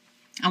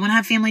 I want to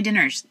have family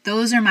dinners.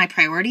 Those are my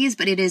priorities,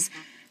 but it is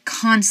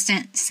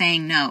constant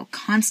saying no,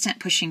 constant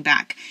pushing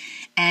back,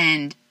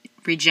 and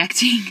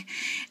rejecting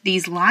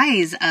these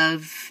lies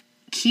of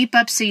keep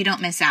up so you don't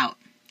miss out.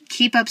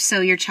 Keep up so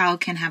your child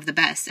can have the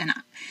best. And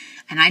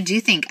I do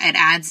think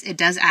it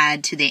does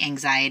add to the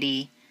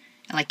anxiety,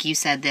 like you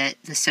said,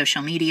 the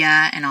social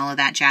media and all of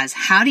that jazz.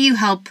 How do you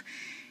help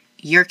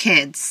your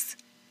kids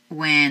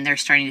when they're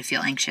starting to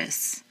feel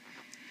anxious?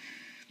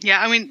 Yeah,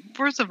 I mean,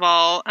 first of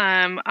all,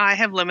 I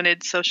have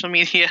limited social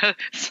media.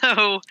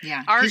 So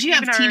because you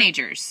have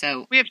teenagers.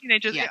 So we have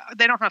teenagers. Yeah.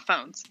 They don't have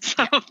phones.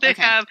 So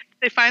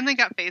they finally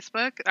got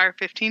Facebook. Our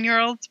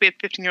 15-year-olds, we have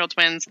 15-year-old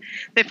twins.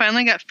 They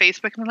finally got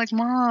Facebook, and they're like,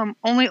 Mom,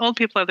 only old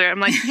people are there. I'm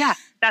like, yeah,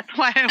 that's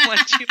why I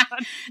want you on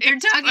Facebook. They're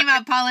talking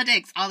about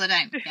politics all the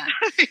time. Yeah.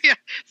 Yeah.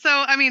 So,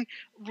 I mean,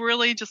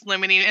 really just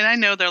limiting. And I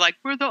know they're like,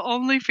 we're the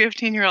only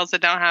 15-year-olds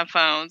that don't have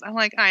phones. I'm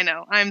like, I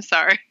know. I'm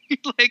sorry.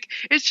 Like,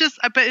 it's just,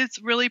 but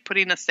it's really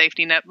putting a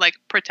safety net, like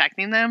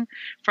protecting them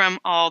from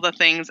all the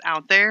things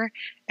out there.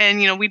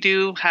 And, we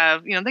do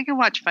have, they can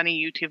watch funny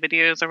YouTube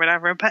videos or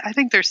whatever, but I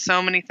think there's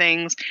so many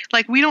things,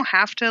 like we don't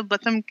have to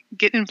let them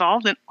get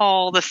involved in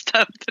all the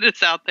stuff that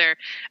is out there.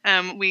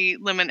 We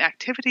limit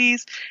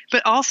activities,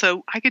 but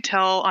also I could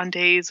tell on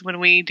days when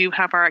we do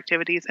have our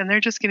activities and they're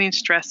just getting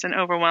stressed and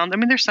overwhelmed. I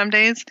mean, there's some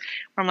days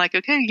where I'm like,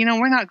 okay,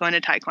 we're not going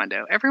to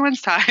Taekwondo.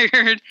 Everyone's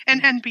tired,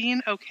 and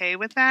being okay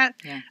with that.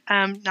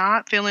 Yeah.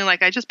 Not feeling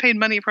like I just paid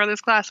money for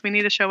this class, we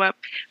need to show up,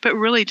 but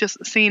really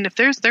just seeing if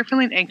they're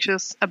feeling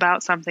anxious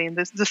about something,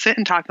 to sit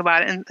and talk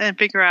about it and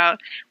figure out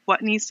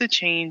what needs to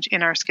change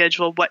in our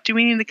schedule. What do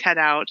we need to cut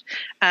out?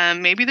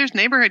 Maybe there's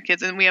neighborhood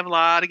kids, and we have a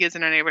lot of kids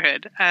in our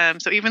neighborhood.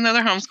 So even though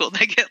they're homeschooled,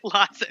 they get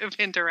lots of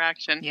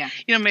interaction. Yeah.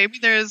 Maybe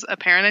there's a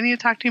parent I need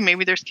to talk to.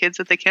 Maybe there's kids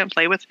that they can't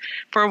play with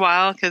for a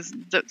while because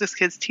this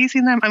kid's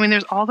teasing them. I mean,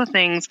 there's all the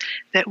things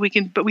that we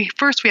can, but we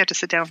have to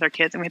sit down with our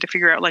kids and we have to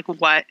figure out like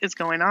what is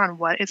going on,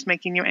 what is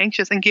making you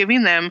anxious, and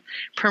giving them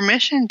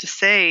permission to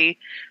say,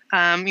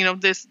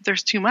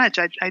 there's too much.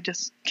 I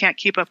just can't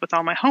keep up with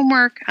all my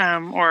homework,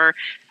 or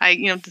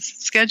the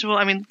schedule.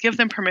 I mean, give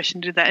them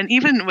permission to do that. And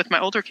even with my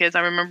older kids,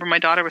 I remember my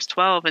daughter was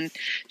 12 and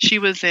she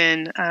was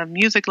in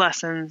music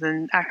lessons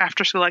and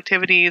after school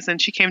activities.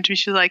 And she came to me,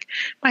 she's like,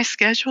 my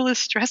schedule is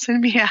stressing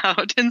me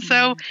out. And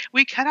so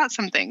we cut out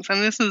some things.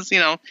 And this is,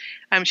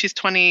 she's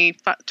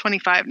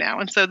 25 now.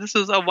 And so this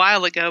was a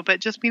while ago, but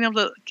just being able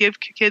to give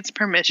kids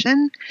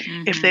permission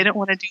if they don't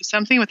want to do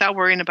something without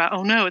worrying about,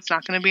 oh no, it's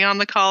not going to be on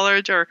the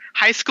college or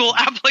high school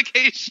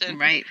application.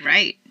 Right.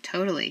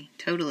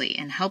 Totally.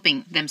 And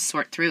helping them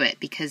sort through it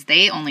because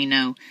they only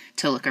know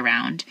to look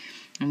around.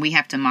 And we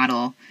have to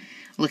model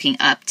looking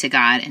up to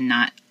God and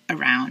not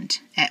around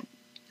at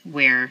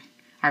where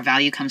our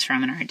value comes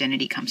from and our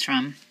identity comes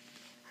from.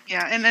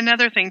 Yeah, and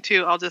another thing,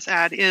 too, I'll just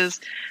add is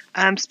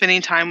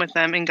spending time with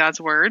them in God's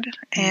Word.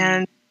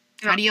 And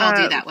how do you all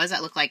do that? What does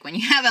that look like when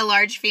you have a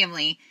large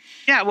family?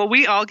 Yeah, well,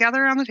 we all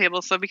gather around the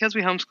table. So because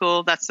we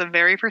homeschool, that's the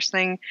very first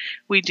thing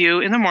we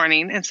do in the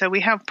morning. And so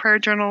we have prayer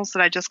journals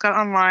that I just got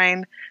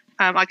online.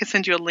 I can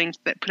send you a link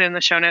that put in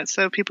the show notes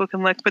so people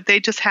can look. But they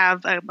just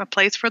have a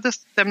place for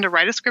them to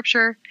write a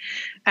scripture.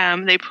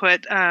 They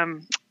put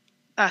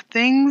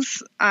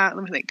things. Let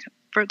me think.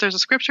 There's a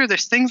scripture.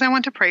 There's things I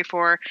want to pray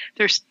for.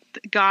 There's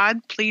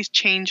God, please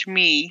change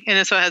me.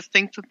 And so it has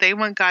things that they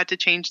want God to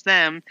change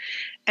them,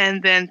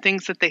 and then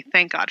things that they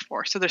thank God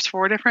for. So there's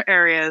 4 different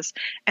areas.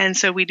 And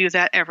so we do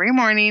that every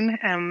morning.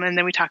 And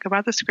then we talk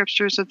about the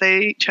scriptures that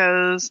they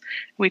chose.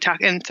 We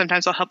talk, and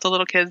sometimes I'll help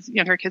the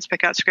younger kids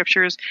pick out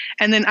scriptures.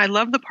 And then I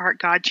love the part,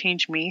 God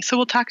change me. So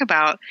we'll talk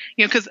about,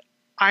 because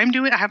I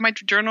have my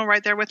journal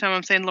right there with them.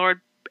 I'm saying,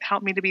 Lord,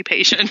 help me to be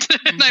patient.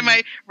 And I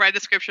might write a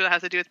scripture that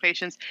has to do with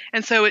patience.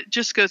 And so it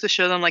just goes to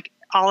show them, like,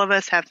 all of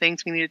us have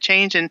things we need to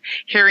change, and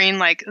hearing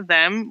like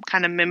them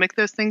kind of mimic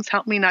those things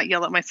help me not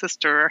yell at my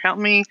sister or help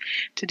me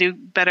to do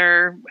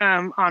better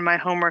on my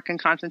homework and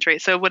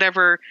concentrate. So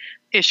whatever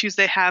issues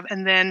they have.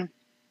 And then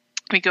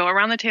we go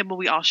around the table,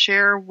 we all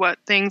share what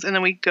things, and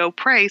then we go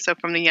pray. So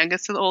from the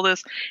youngest to the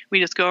oldest, we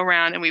just go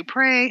around and we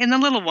pray. And the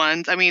little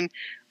ones, I mean,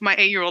 my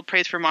 8-year-old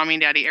prays for mommy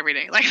and daddy every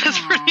day. Like that's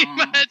pretty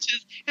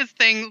much his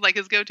thing, like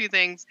his go-to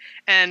things.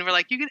 And we're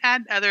like, you can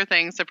add other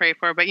things to pray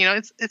for, but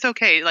it's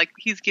okay. Like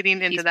he's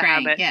getting into the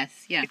habit.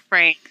 Yes. Yeah. He's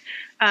praying.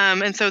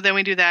 And so then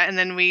we do that, and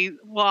then we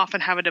will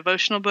often have a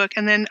devotional book.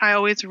 And then I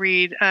always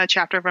read a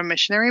chapter of a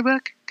missionary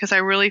book because I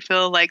really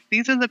feel like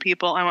these are the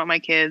people I want my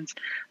kids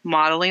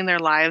modeling their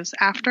lives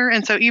after.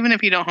 And so even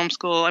if you don't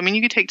homeschool, I mean,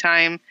 you could take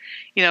time,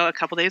 a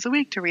couple days a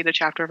week to read a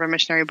chapter of a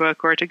missionary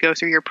book or to go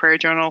through your prayer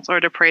journals or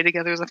to pray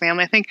together as a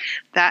family. I think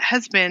that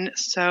has been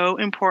so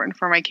important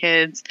for my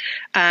kids.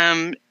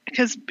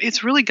 Because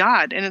it's really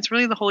God and it's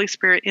really the Holy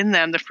Spirit in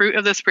them. The fruit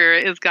of the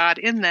Spirit is God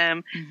in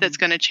them that's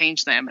going to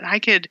change them. And I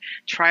could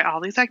try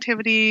all these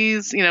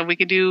activities. We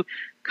could do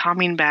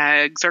calming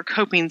bags or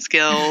coping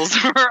skills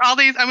or all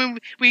these. I mean,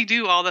 we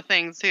do all the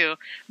things too.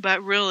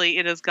 But really,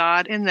 it is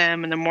God in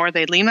them. And the more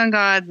they lean on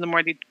God, the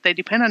more they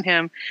depend on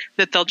Him,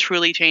 that they'll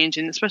truly change.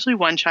 And especially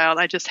one child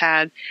I just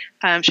had,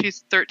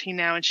 she's 13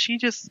 now, and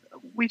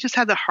we just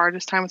had the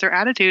hardest time with her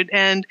attitude.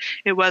 And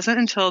it wasn't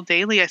until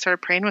daily I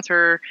started praying with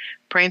her,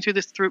 praying through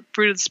this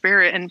fruit of the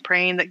Spirit and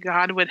praying that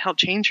God would help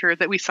change her,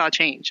 that we saw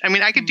change. I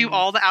mean, I could do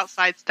all the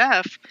outside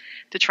stuff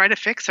to try to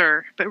fix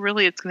her, but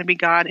really it's going to be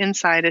God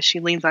inside as she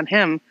leans on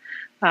Him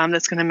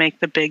that's going to make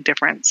the big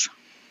difference.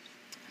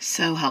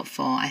 So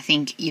helpful. I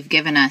think you've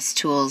given us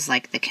tools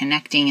like the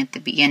connecting at the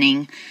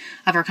beginning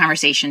of our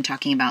conversation,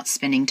 talking about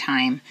spending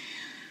time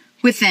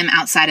with them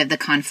outside of the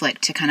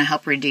conflict to kind of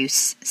help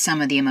reduce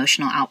some of the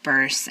emotional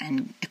outbursts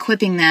and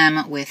equipping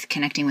them with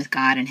connecting with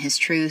God and His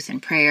truth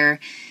and prayer.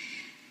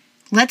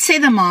 Let's say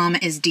the mom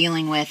is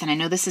dealing with, and I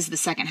know this is the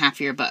second half of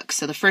your book.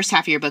 So the first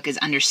half of your book is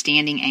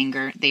understanding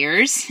anger,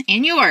 theirs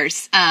and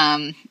yours,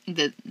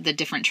 the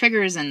different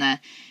triggers and the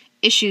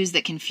issues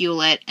that can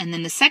fuel it. And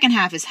then the second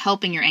half is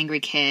helping your angry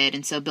kid.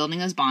 And so building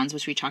those bonds,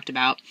 which we talked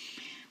about.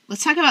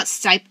 Let's talk about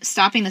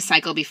stopping the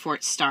cycle before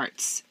it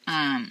starts.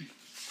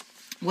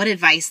 What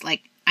advice,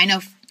 I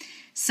know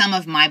some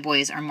of my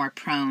boys are more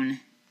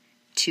prone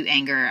to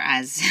anger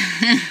as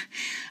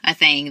a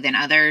thing than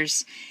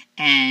others.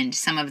 And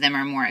some of them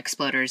are more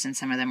exploders and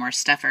some of them are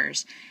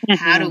stuffers.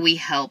 How do we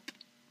help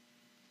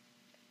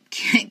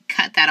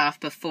cut that off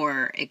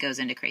before it goes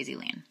into crazy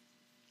land?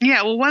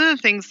 Yeah, well, one of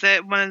the things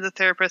that one of the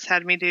therapists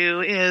had me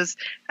do is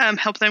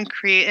help them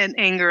create an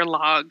anger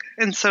log.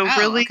 And so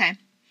okay.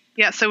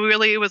 Yeah, so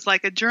really it was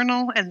like a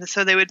journal. And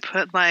so they would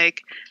put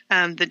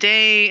the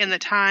day and the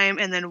time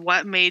and then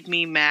what made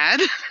me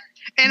mad.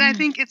 And I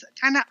think it's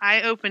kind of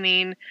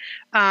eye-opening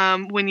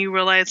when you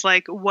realize,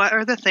 like, what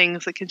are the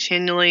things that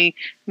continually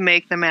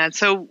make them mad.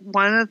 So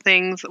one of the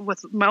things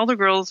with my older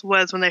girls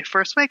was when they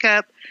first wake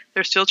up,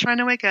 they're still trying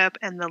to wake up,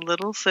 and the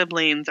little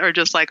siblings are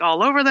just like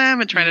all over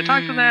them and trying to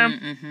talk to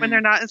them when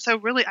they're not. And so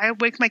really, I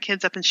wake my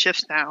kids up in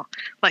shifts now.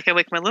 Like, I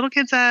wake my little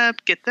kids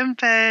up, get them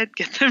fed,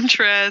 get them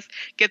dressed,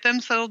 get them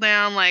settled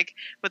down, like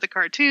with a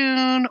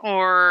cartoon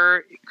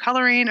or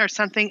coloring or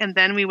something, and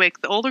then we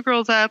wake the older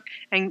girls up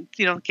and,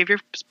 give your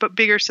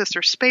bigger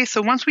sister space.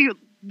 So once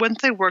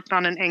I worked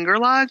on an anger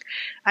log,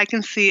 I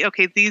can see,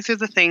 okay, these are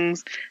the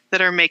things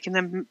that are making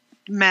them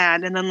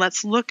mad, and then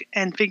let's look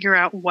and figure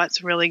out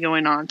what's really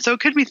going on. So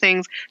it could be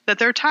things that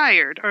they're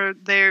tired, or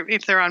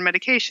if they're on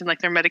medication, like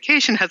their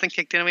medication hasn't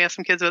kicked in. We have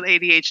some kids with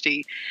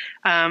ADHD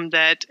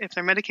that if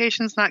their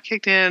medication's not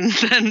kicked in,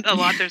 then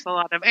there's a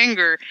lot of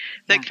anger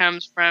that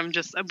comes from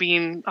just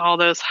being all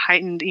those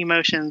heightened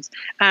emotions.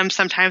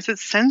 Sometimes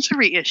it's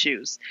sensory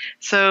issues.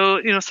 So,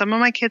 some of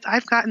my kids,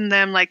 I've gotten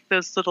them like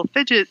those little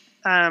fidget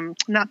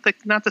not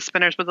the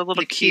spinners, but the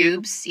little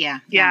cubes.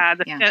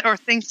 Or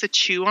things to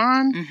chew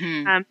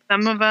on.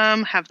 Some of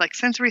them have like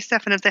sensory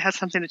stuff, and if they have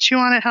something to chew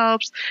on, it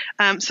helps.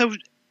 So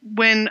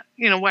when,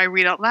 I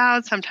read out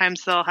loud,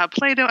 sometimes they'll have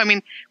Play-Doh. I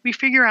mean, we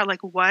figure out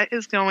like what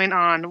is going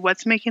on,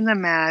 what's making them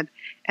mad,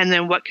 and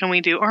then what can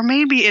we do? Or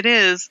maybe it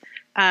is,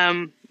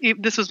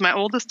 this was my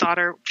oldest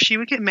daughter. She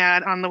would get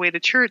mad on the way to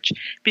church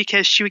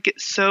because she would get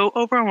so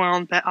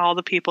overwhelmed by all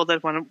the people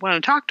that want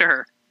to talk to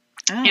her.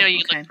 Oh, you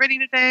look pretty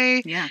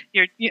today. Yeah.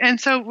 And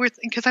so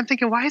because I'm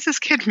thinking, why is this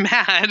kid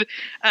mad?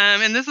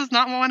 And this is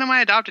not one of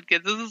my adopted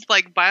kids. This is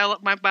like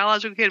my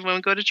biological kid. When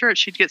we go to church,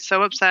 she'd get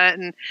so upset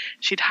and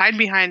she'd hide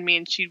behind me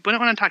and she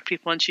wouldn't want to talk to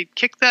people and she'd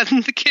kick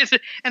the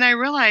kid. And I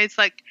realized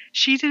like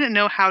she didn't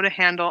know how to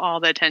handle all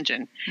the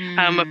attention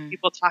of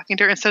people talking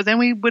to her. And so then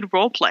we would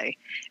role play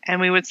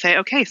and we would say,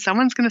 okay,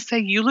 someone's going to say,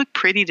 you look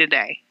pretty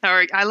today,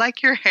 or I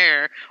like your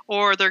hair,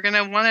 or they're going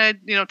to want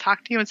to,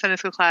 talk to you in Sunday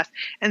school class.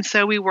 And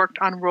so we worked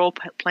on role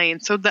playing.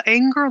 So the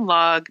anger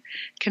log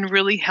can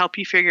really help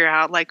you figure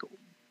out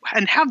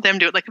and have them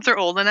do it. Like if they're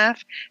old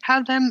enough,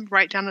 have them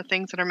write down the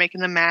things that are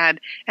making them mad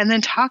and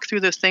then talk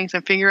through those things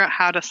and figure out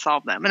how to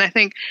solve them. And I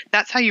think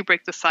that's how you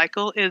break the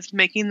cycle, is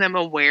making them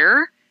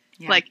aware,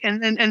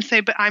 and say,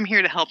 but I'm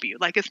here to help you.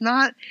 Like, it's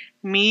not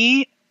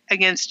me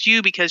against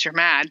you because you're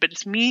mad, but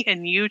it's me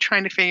and you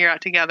trying to figure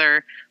out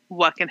together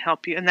what can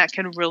help you. And that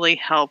can really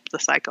help the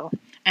cycle.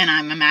 And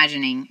I'm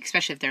imagining,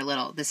 especially if they're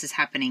little, this is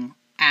happening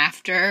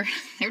after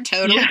they're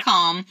totally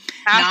calm,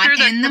 not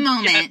in the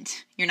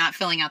moment. You're not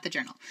filling out the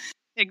journal.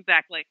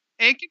 Exactly.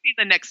 It could be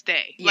the next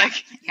day.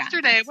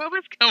 Yesterday, what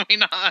was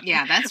going on?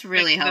 Yeah, that's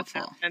really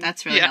helpful.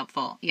 That's really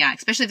helpful. Yeah,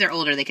 especially if they're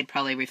older, they could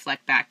probably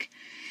reflect back.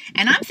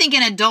 And I'm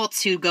thinking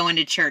adults who go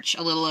into church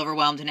a little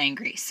overwhelmed and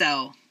angry.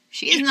 So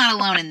she is not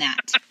alone in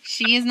that.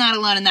 She is not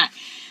alone in that.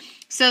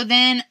 So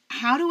then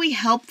how do we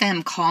help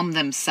them calm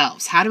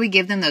themselves? How do we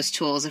give them those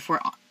tools? If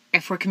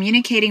we're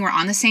communicating, we're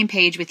on the same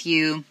page with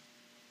you,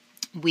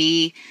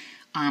 we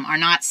are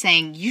not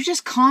saying, you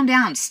just calm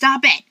down,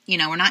 stop it.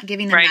 We're not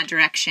giving them that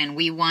direction.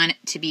 We want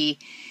to be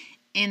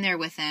in there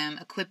with them,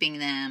 equipping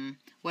them.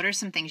 What are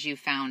some things you've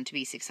found to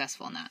be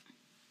successful in that?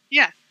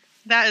 Yeah,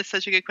 that is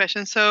such a good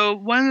question. So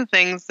one of the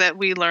things that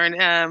we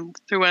learned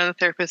through one of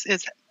the therapists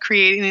is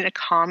creating a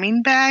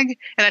calming bag.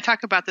 And I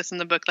talk about this in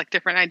the book, like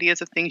different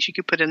ideas of things you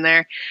could put in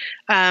there.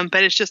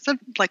 But it's just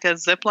like a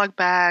Ziploc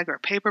bag or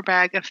paper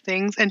bag of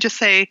things, and just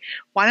say,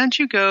 why don't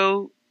you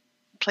go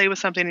play with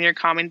something in your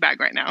calming bag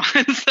right now.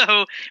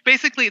 So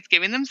basically it's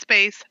giving them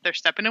space. They're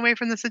stepping away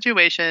from the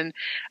situation.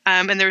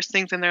 And there's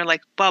things in there like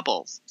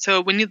bubbles.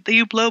 So when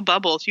you blow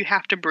bubbles, you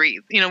have to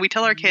breathe. We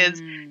tell our kids,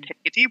 take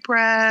a deep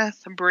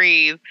breath,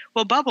 breathe.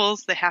 Well,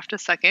 bubbles, they have to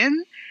suck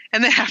in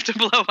and they have to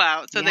blow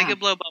out. So they could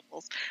blow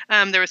bubbles.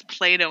 There was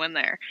Play-Doh in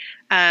there.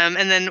 And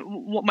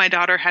then my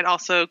daughter had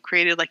also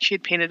created, like, she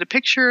had painted a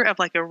picture of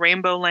like a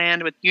rainbow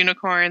land with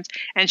unicorns,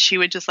 and she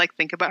would just like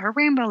think about her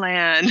rainbow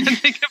land and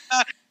think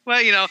about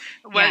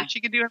what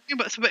she could do.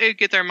 So it would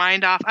get their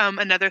mind off.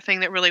 Another thing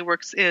that really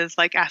works is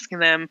like asking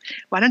them,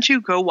 why don't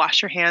you go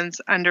wash your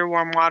hands under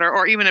warm water?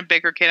 Or even a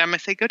bigger kid, I'm going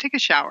to say, go take a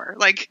shower.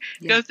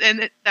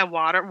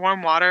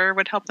 Warm water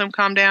would help them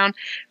calm down.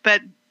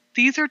 But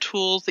these are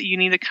tools that you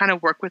need to kind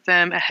of work with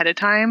them ahead of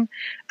time,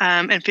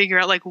 and figure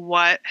out like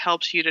what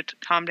helps you to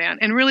calm down.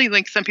 And really,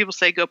 like, some people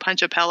say, go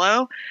punch a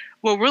pillow.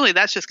 Well, really,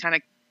 that's just kind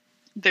of,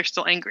 they're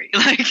still angry.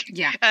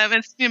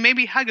 And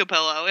maybe hug a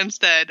pillow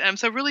instead.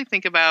 So really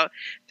think about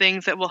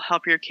things that will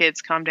help your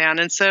kids calm down.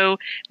 And so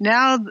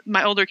now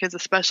my older kids,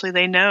 especially,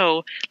 they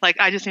know, like,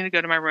 I just need to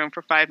go to my room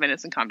for 5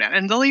 minutes and calm down.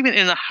 And they'll even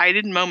in a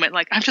heightened moment,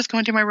 like, I'm just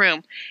going to my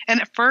room. And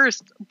at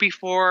first,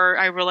 before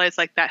I realized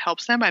like that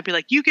helps them, I'd be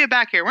like, you get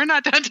back here. We're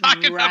not done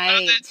talking about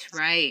this.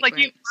 Right.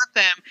 You want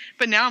them.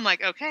 But now I'm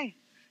like, okay,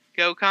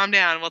 go calm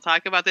down. We'll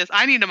talk about this.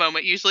 I need a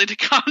moment usually to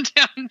calm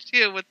down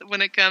too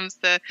when it comes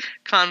to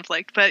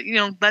conflict. But,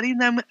 letting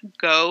them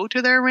go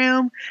to their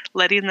room,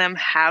 letting them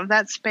have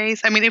that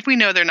space. I mean, if we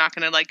know they're not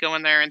going to like go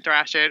in there and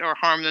thrash it or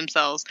harm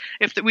themselves,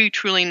 if we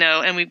truly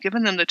know and we've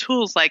given them the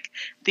tools, like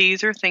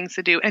these are things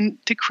to do.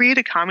 And to create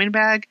a calming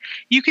bag,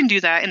 you can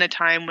do that in a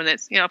time when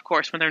it's, of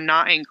course, when they're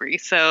not angry.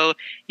 So,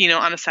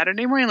 on a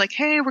Saturday morning, like,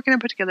 hey, we're going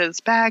to put together this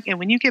bag. And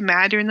when you get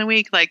mad during the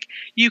week, like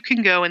you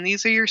can go and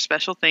these are your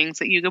special things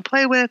that you can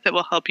play with that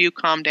will help you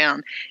calm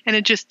down. And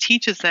it just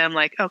teaches them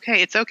like,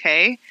 okay, it's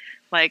okay.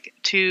 Like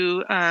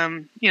to,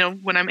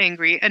 when I'm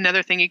angry,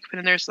 another thing you can put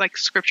in there is like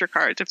scripture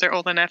cards. If they're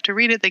old enough to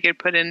read it, they could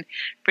put in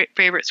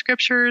favorite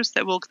scriptures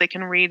that they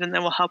can read and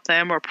that will help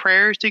them, or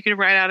prayers you can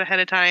write out ahead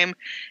of time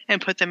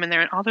and put them in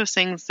there, and all those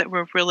things that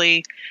will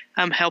really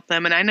help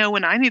them. And I know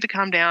when I need to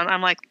calm down,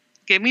 I'm like,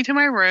 get me to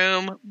my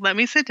room, let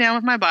me sit down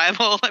with my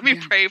Bible, let me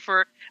pray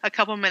for a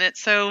couple minutes.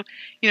 So,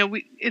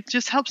 it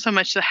just helps so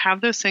much to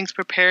have those things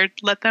prepared,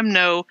 let them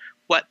know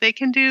what they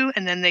can do,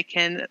 and then they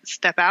can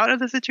step out of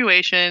the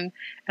situation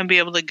and be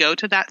able to go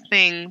to that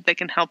thing that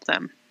can help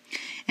them.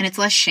 And it's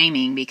less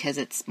shaming because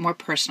it's more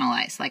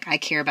personalized. Like, I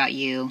care about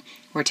you.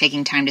 We're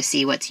taking time to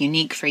see what's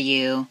unique for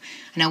you.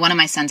 I know one of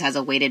my sons has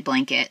a weighted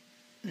blanket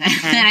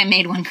that I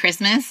made one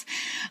Christmas,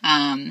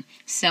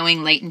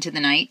 sewing late into the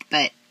night,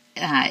 but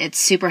it's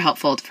super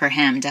helpful for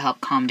him to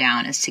help calm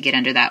down, is to get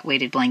under that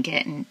weighted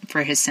blanket and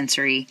for his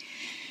sensory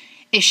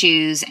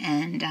issues.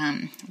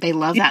 And they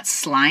love that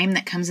slime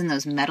that comes in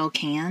those metal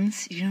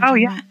cans.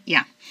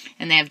 Yeah.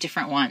 And they have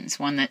different ones,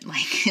 one that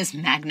like is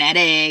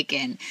magnetic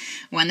and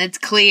one that's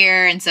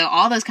clear, and so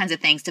all those kinds of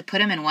things, to put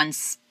them in one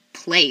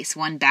place,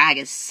 one bag,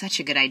 is such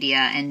a good idea,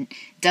 and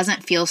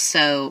doesn't feel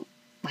so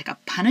like a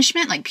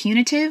punishment, like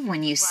punitive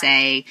when you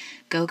say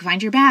go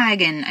find your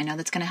bag and I know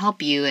that's going to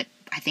help you.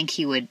 I think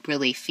he would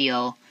really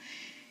feel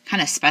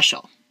kind of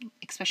special,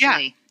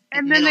 especially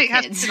and then they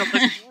kids. have to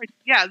look forward.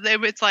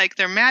 It's like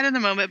they're mad in the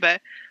moment,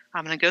 but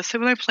I'm going to go sit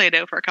with my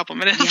Play-Doh for a couple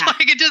minutes.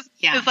 Like it just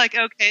is like,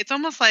 okay, it's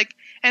almost like,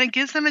 and it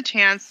gives them a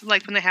chance,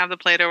 like when they have the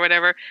Play-Doh or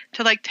whatever,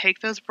 to like take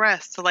those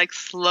breaths, to like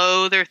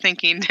slow their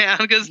thinking down.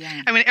 Because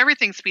I mean,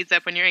 everything speeds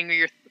up when you're angry.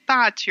 Your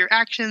thoughts, your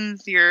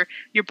actions, your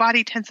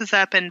body tenses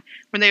up. And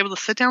when they're able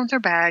to sit down with their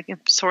bag and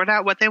sort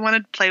out what they want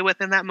to play with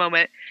in that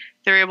moment,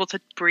 they're able to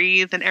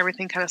breathe and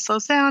everything kind of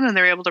slows down and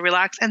they're able to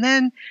relax. And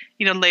then,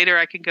 later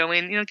I can go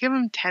in, give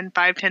them 10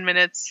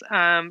 minutes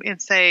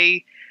and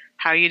say,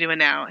 how are you doing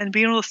now? And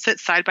being able to sit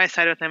side by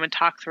side with them and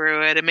talk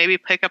through it and maybe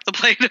pick up the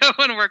Play-Doh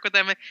and work with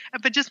them.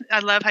 But just, I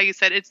love how you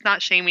said it's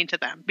not shaming to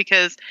them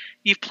because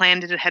you've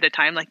planned it ahead of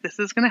time. Like, this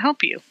is going to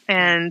help you.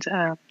 And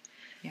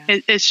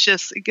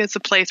it's a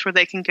place where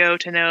they can go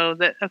to know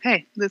that,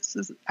 okay,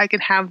 I can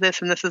have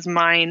this and this is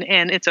mine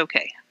and it's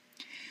okay.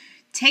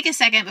 Take a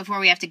second before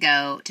we have to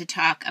go to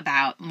talk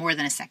about more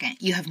than a second.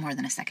 You have more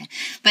than a second.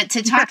 But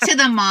to talk to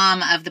the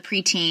mom of the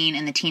preteen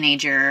and the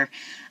teenager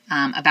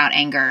about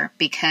anger,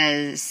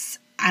 because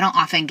I don't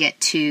often get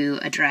to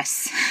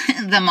address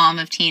the mom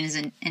of teens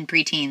and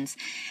preteens.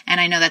 And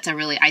I know that's a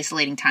really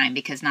isolating time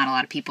because not a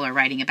lot of people are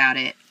writing about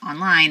it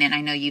online. And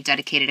I know you've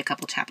dedicated a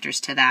couple chapters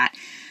to that.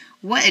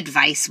 What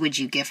advice would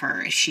you give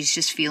her if she's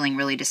just feeling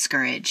really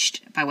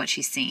discouraged by what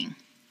she's seeing?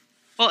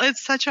 Well,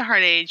 it's such a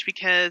hard age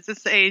because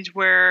it's the age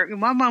where in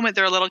one moment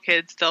they're a little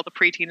kid, still the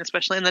preteen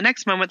especially, and the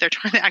next moment they're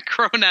trying to act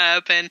grown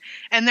up and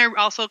they're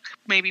also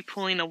maybe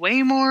pulling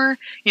away more.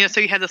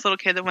 So you had this little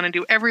kid that want to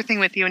do everything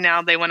with you and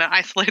now they want to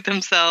isolate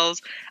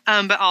themselves.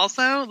 But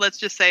also, let's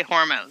just say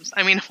hormones.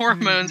 I mean,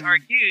 hormones are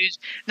huge,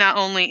 not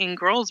only in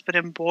girls, but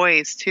in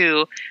boys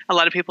too. A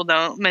lot of people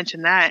don't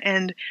mention that.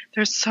 And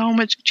there's so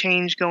much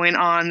change going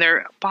on.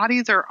 Their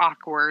bodies are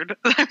awkward.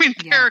 I mean,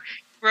 they're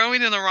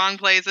growing in the wrong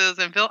places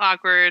and feel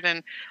awkward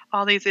and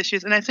all these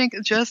issues. And I think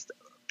just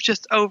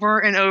over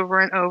and over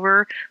and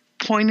over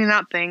pointing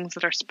out things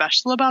that are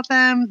special about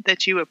them,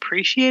 that you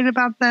appreciate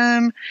about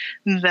them,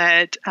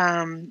 that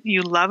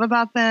you love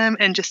about them,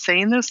 and just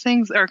saying those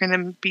things are going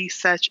to be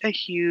such a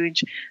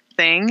huge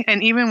thing.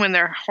 And even when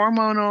they're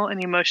hormonal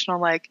and emotional,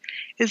 like,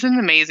 isn't it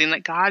amazing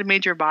that God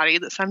made your body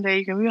that someday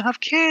you're going to have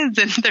kids?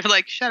 And they're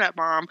like, shut up,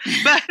 Mom.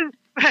 But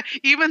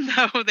even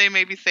though they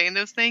may be saying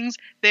those things,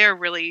 they are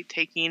really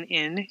taking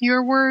in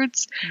your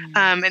words.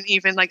 And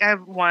even like I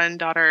have one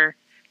daughter,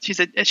 she's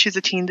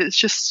a teen that's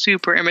just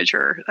super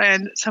immature.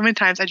 And so many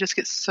times I just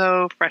get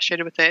so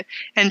frustrated with it.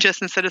 And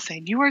just instead of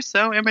saying, you are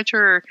so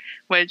immature,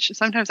 which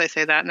sometimes I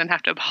say that and then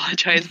have to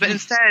apologize, but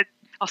instead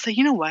I'll say,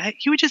 you know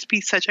what? You would just be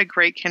such a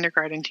great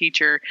kindergarten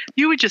teacher.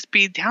 You would just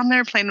be down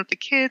there playing with the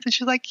kids. And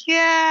she's like,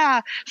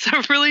 yeah. So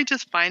really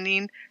just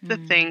finding the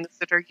things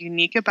that are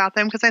unique about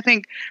them. Because I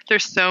think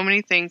there's so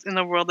many things in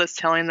the world that's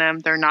telling them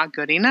they're not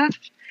good enough.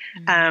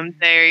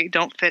 They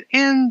don't fit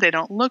in. They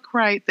don't look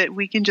right. That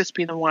we can just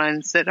be the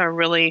ones that are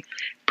really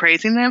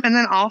praising them. And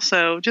then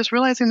also just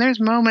realizing there's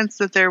moments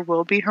that there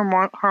will be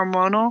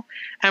hormonal.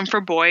 And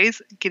for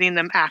boys, getting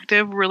them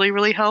active really,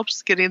 really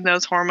helps. Getting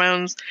those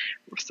hormones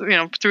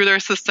through their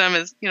system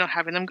is,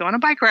 having them go on a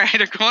bike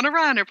ride or go on a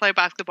run or play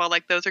basketball.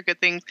 Like, those are good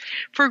things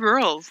for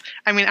girls.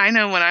 I mean, I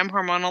know when I'm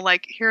hormonal,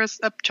 like, here's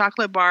a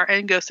chocolate bar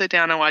and go sit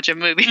down and watch a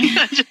movie.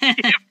 Just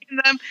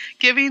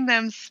giving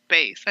them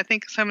space. I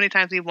think so many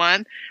times we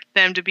want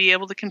them to be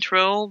able to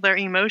control their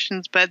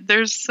emotions, but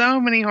there's so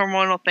many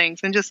hormonal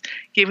things, and just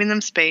giving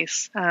them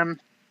space.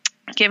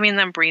 Giving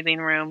them breathing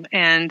room,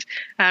 and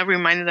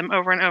reminding them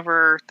over and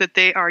over that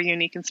they are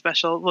unique and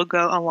special will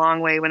go a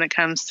long way when it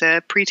comes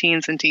to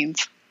preteens and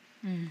teens.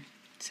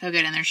 So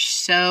good. And there's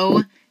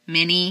so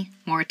many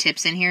more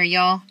tips in here,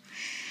 y'all,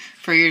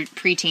 for your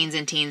preteens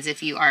and teens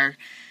if you're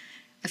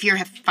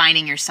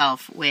finding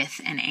yourself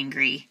with an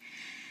angry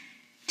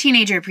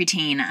teenager or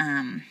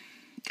preteen.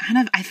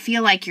 I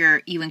feel like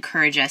you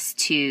encourage us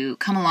to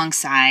come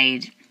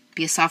alongside,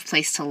 be a soft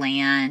place to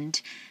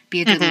land,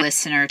 be a good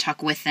listener,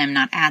 talk with them,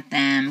 not at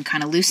them,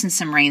 kind of loosen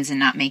some reins and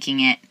not making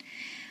it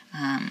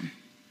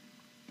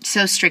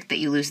so strict that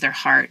you lose their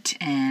heart,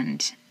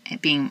 and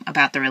it being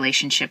about the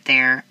relationship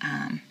there,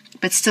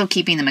 but still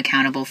keeping them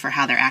accountable for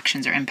how their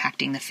actions are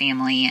impacting the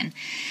family, and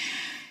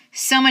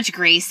so much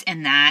grace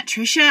in that.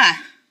 Trisha,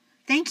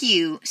 thank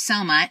you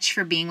so much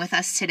for being with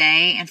us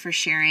today and for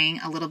sharing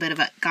a little bit of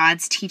what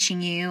God's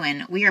teaching you,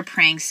 and we are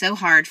praying so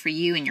hard for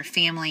you and your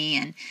family,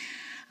 and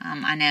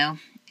I know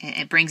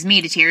it brings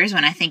me to tears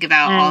when I think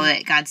about all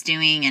that God's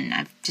doing, and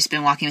I've just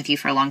been walking with you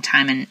for a long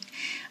time and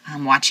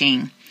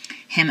watching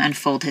Him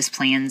unfold His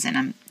plans, and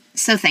I'm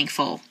so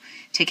thankful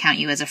to count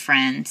you as a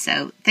friend.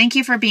 So thank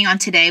you for being on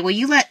today. Will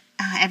you let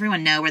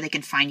everyone know where they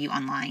can find you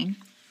online?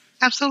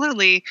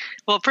 Absolutely.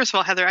 Well, first of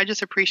all, Heather, I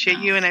just appreciate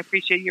you, and I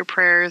appreciate your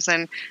prayers,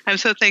 and I'm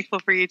so thankful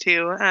for you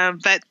too.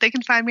 But they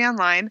can find me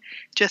online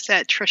just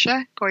at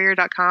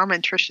TrishaGoyer.com,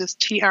 and Trisha's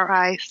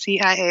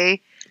TRICIA,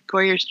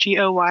 Goyer's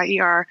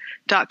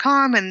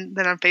GOYER.com, and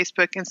then on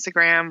Facebook,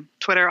 Instagram,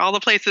 Twitter, all the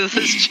places.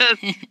 It's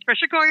just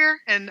Trisha Goyer,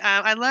 and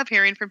I love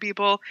hearing from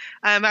people.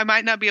 I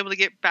might not be able to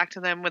get back to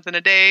them within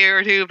a day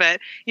or two,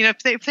 but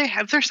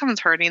if there's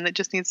someone's hurting that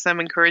just needs some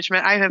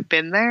encouragement, I have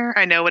been there.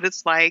 I know what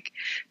it's like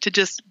to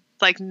just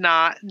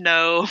not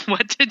know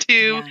what to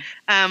do.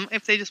 Yeah.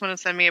 If they just want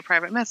to send me a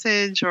private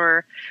message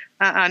or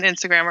on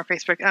Instagram or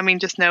Facebook,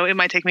 just know it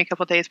might take me a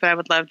couple of days, but I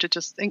would love to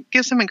just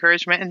give some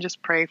encouragement and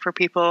just pray for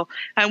people.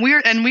 And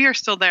we are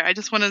still there. I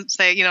just want to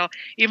say,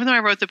 even though I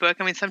wrote the book,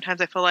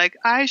 sometimes I feel like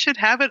I should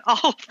have it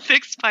all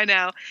fixed by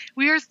now.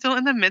 We are still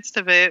in the midst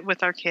of it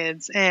with our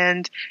kids,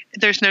 and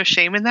there's no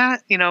shame in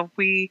that.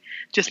 We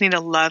just need to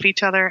love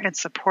each other and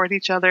support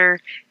each other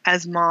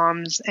as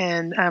moms,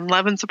 and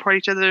love and support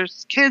each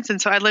other's kids.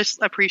 And so I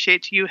just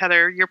appreciate you,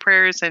 Heather, your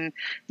prayers and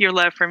your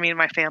love for me and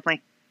my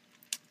family.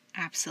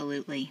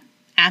 Absolutely.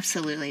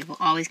 Absolutely. We'll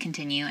always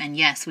continue. And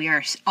yes, we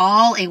are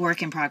all a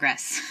work in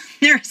progress.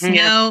 There's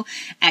no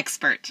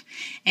expert.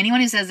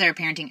 Anyone who says they're a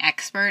parenting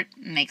expert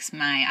makes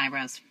my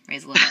eyebrows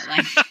raise a little bit.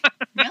 Like,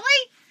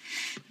 really?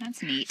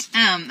 That's neat.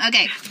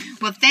 Okay.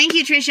 Well, thank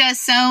you, Trisha,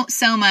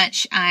 so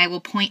much. I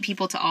will point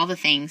people to all the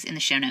things in the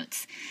show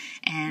notes.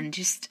 And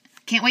just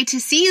can't wait to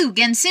see you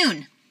again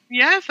soon.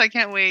 Yes, I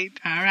can't wait.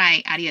 All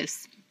right.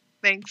 Adios.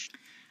 Thanks.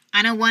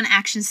 I know one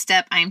action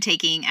step I'm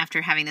taking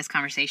after having this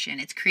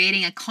conversation. It's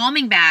creating a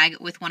calming bag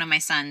with one of my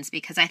sons,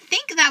 because I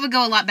think that would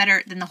go a lot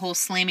better than the whole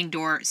slamming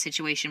door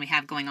situation we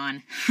have going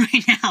on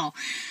right now.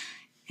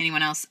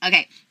 Anyone else?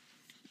 Okay.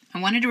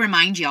 I wanted to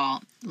remind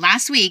y'all,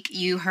 last week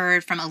you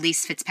heard from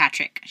Elise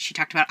Fitzpatrick. She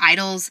talked about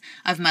idols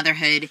of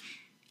motherhood.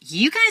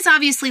 You guys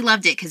obviously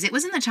loved it because it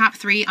was in the top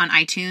 3 on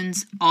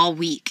iTunes all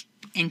week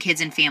in Kids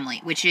and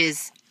Family, which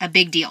is a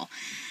big deal.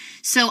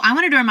 So I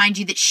wanted to remind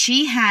you that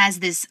she has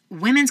this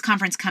women's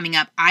conference coming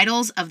up,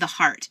 Idols of the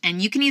Heart. And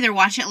you can either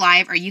watch it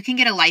live or you can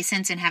get a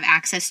license and have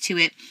access to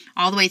it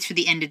all the way through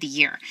the end of the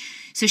year.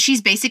 So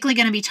she's basically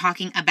going to be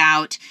talking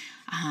about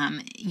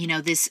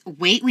this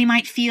weight we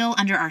might feel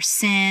under our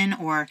sin,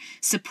 or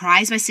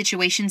surprised by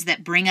situations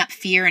that bring up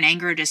fear and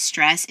anger or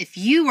distress. If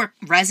you were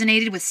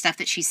resonated with stuff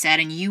that she said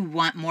and you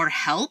want more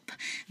help,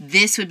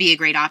 this would be a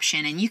great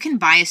option. And you can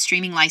buy a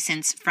streaming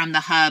license from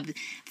the Hub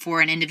for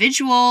an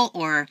individual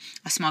or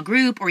a small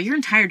group, or your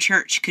entire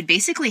church could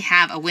basically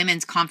have a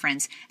women's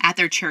conference at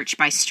their church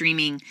by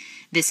streaming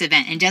this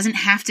event. It doesn't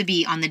have to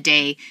be on the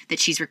day that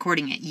she's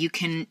recording it. You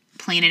can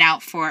plan it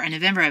out for a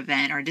November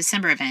event or a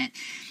December event.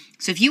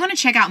 So if you want to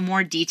check out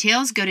more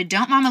details, go to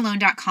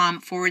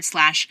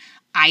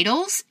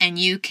don'tmomalone.com/idols, and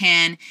you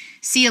can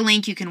see a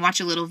link. You can watch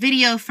a little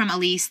video from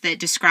Elise that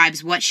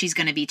describes what she's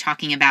going to be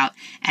talking about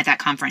at that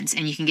conference,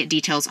 and you can get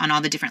details on all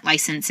the different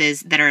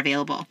licenses that are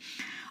available.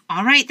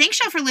 All right.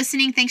 Thanks, y'all, for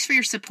listening. Thanks for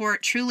your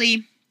support.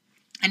 Truly,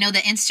 I know the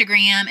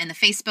Instagram and the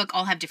Facebook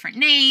all have different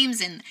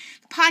names, and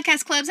the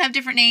podcast clubs have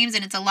different names,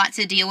 and it's a lot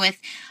to deal with.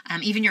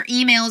 Even your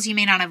emails, you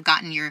may not have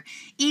gotten your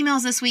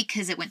emails this week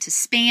because it went to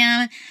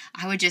spam.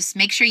 I would just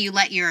make sure you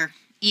let your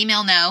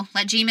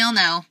let Gmail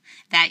know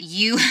that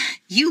you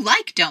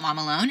like Don't Mom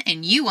Alone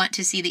and you want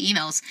to see the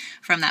emails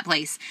from that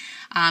place.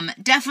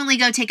 Definitely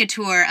go take a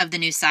tour of the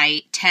new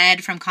site.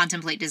 Ted from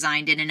Contemplate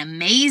Design did an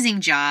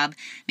amazing job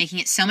making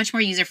it so much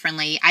more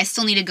user-friendly. I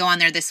still need to go on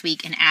there this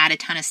week and add a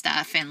ton of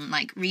stuff and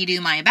like redo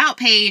my about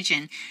page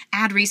and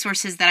add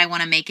resources that I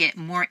want to make it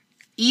more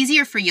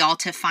easier for y'all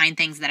to find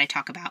things that I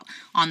talk about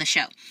on the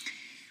show.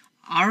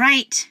 All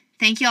right.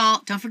 Thank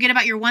y'all. Don't forget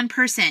about your one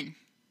person.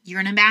 You're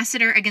an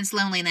ambassador against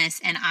loneliness,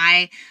 and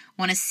I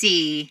want to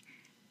see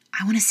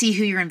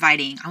who you're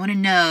inviting. I want to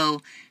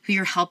know who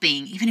you're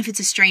helping, even if it's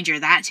a stranger.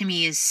 That to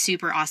me is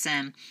super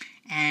awesome.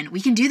 And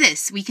we can do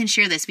this. We can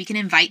share this. We can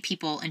invite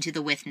people into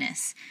the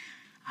witness.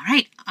 All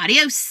right.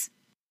 Adios.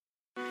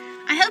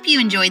 I hope you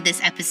enjoyed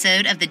this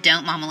episode of the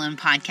Don't Mom Alone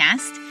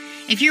podcast.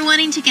 If you're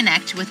wanting to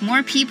connect with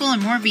more people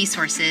and more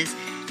resources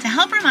to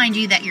help remind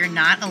you that you're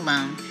not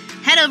alone,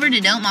 head over to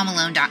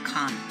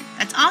don'tmomalone.com.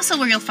 That's also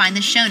where you'll find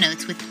the show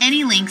notes with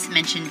any links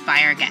mentioned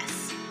by our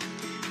guests.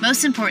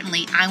 Most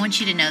importantly, I want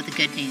you to know the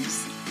good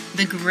news,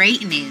 the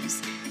great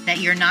news that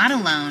you're not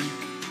alone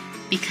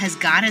because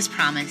God has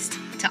promised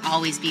to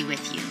always be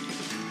with you.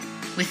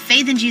 With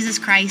faith in Jesus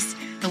Christ,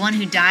 the one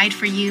who died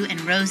for you and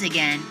rose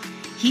again,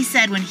 he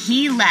said when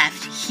he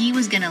left, he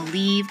was going to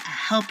leave a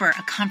helper,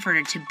 a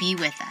comforter to be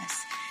with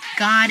us.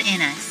 God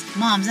in us.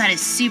 Moms, that is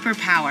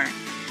superpower.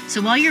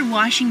 So while you're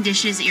washing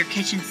dishes at your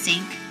kitchen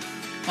sink,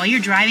 while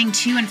you're driving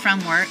to and from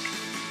work,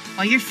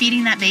 while you're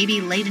feeding that baby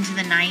late into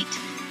the night,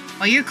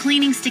 while you're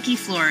cleaning sticky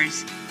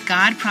floors,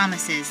 God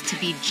promises to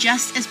be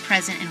just as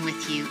present and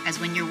with you as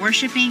when you're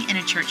worshiping in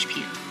a church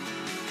pew.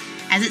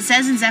 As it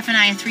says in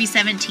Zephaniah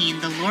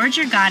 3:17, the Lord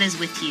your God is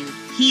with you.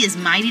 He is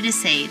mighty to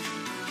save.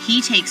 He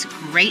takes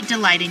great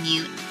delight in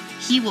you.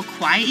 He will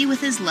quiet you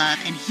with his love,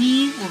 and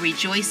he will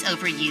rejoice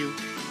over you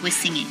with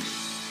singing.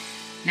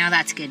 Now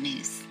that's good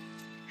news.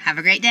 Have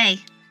a great day.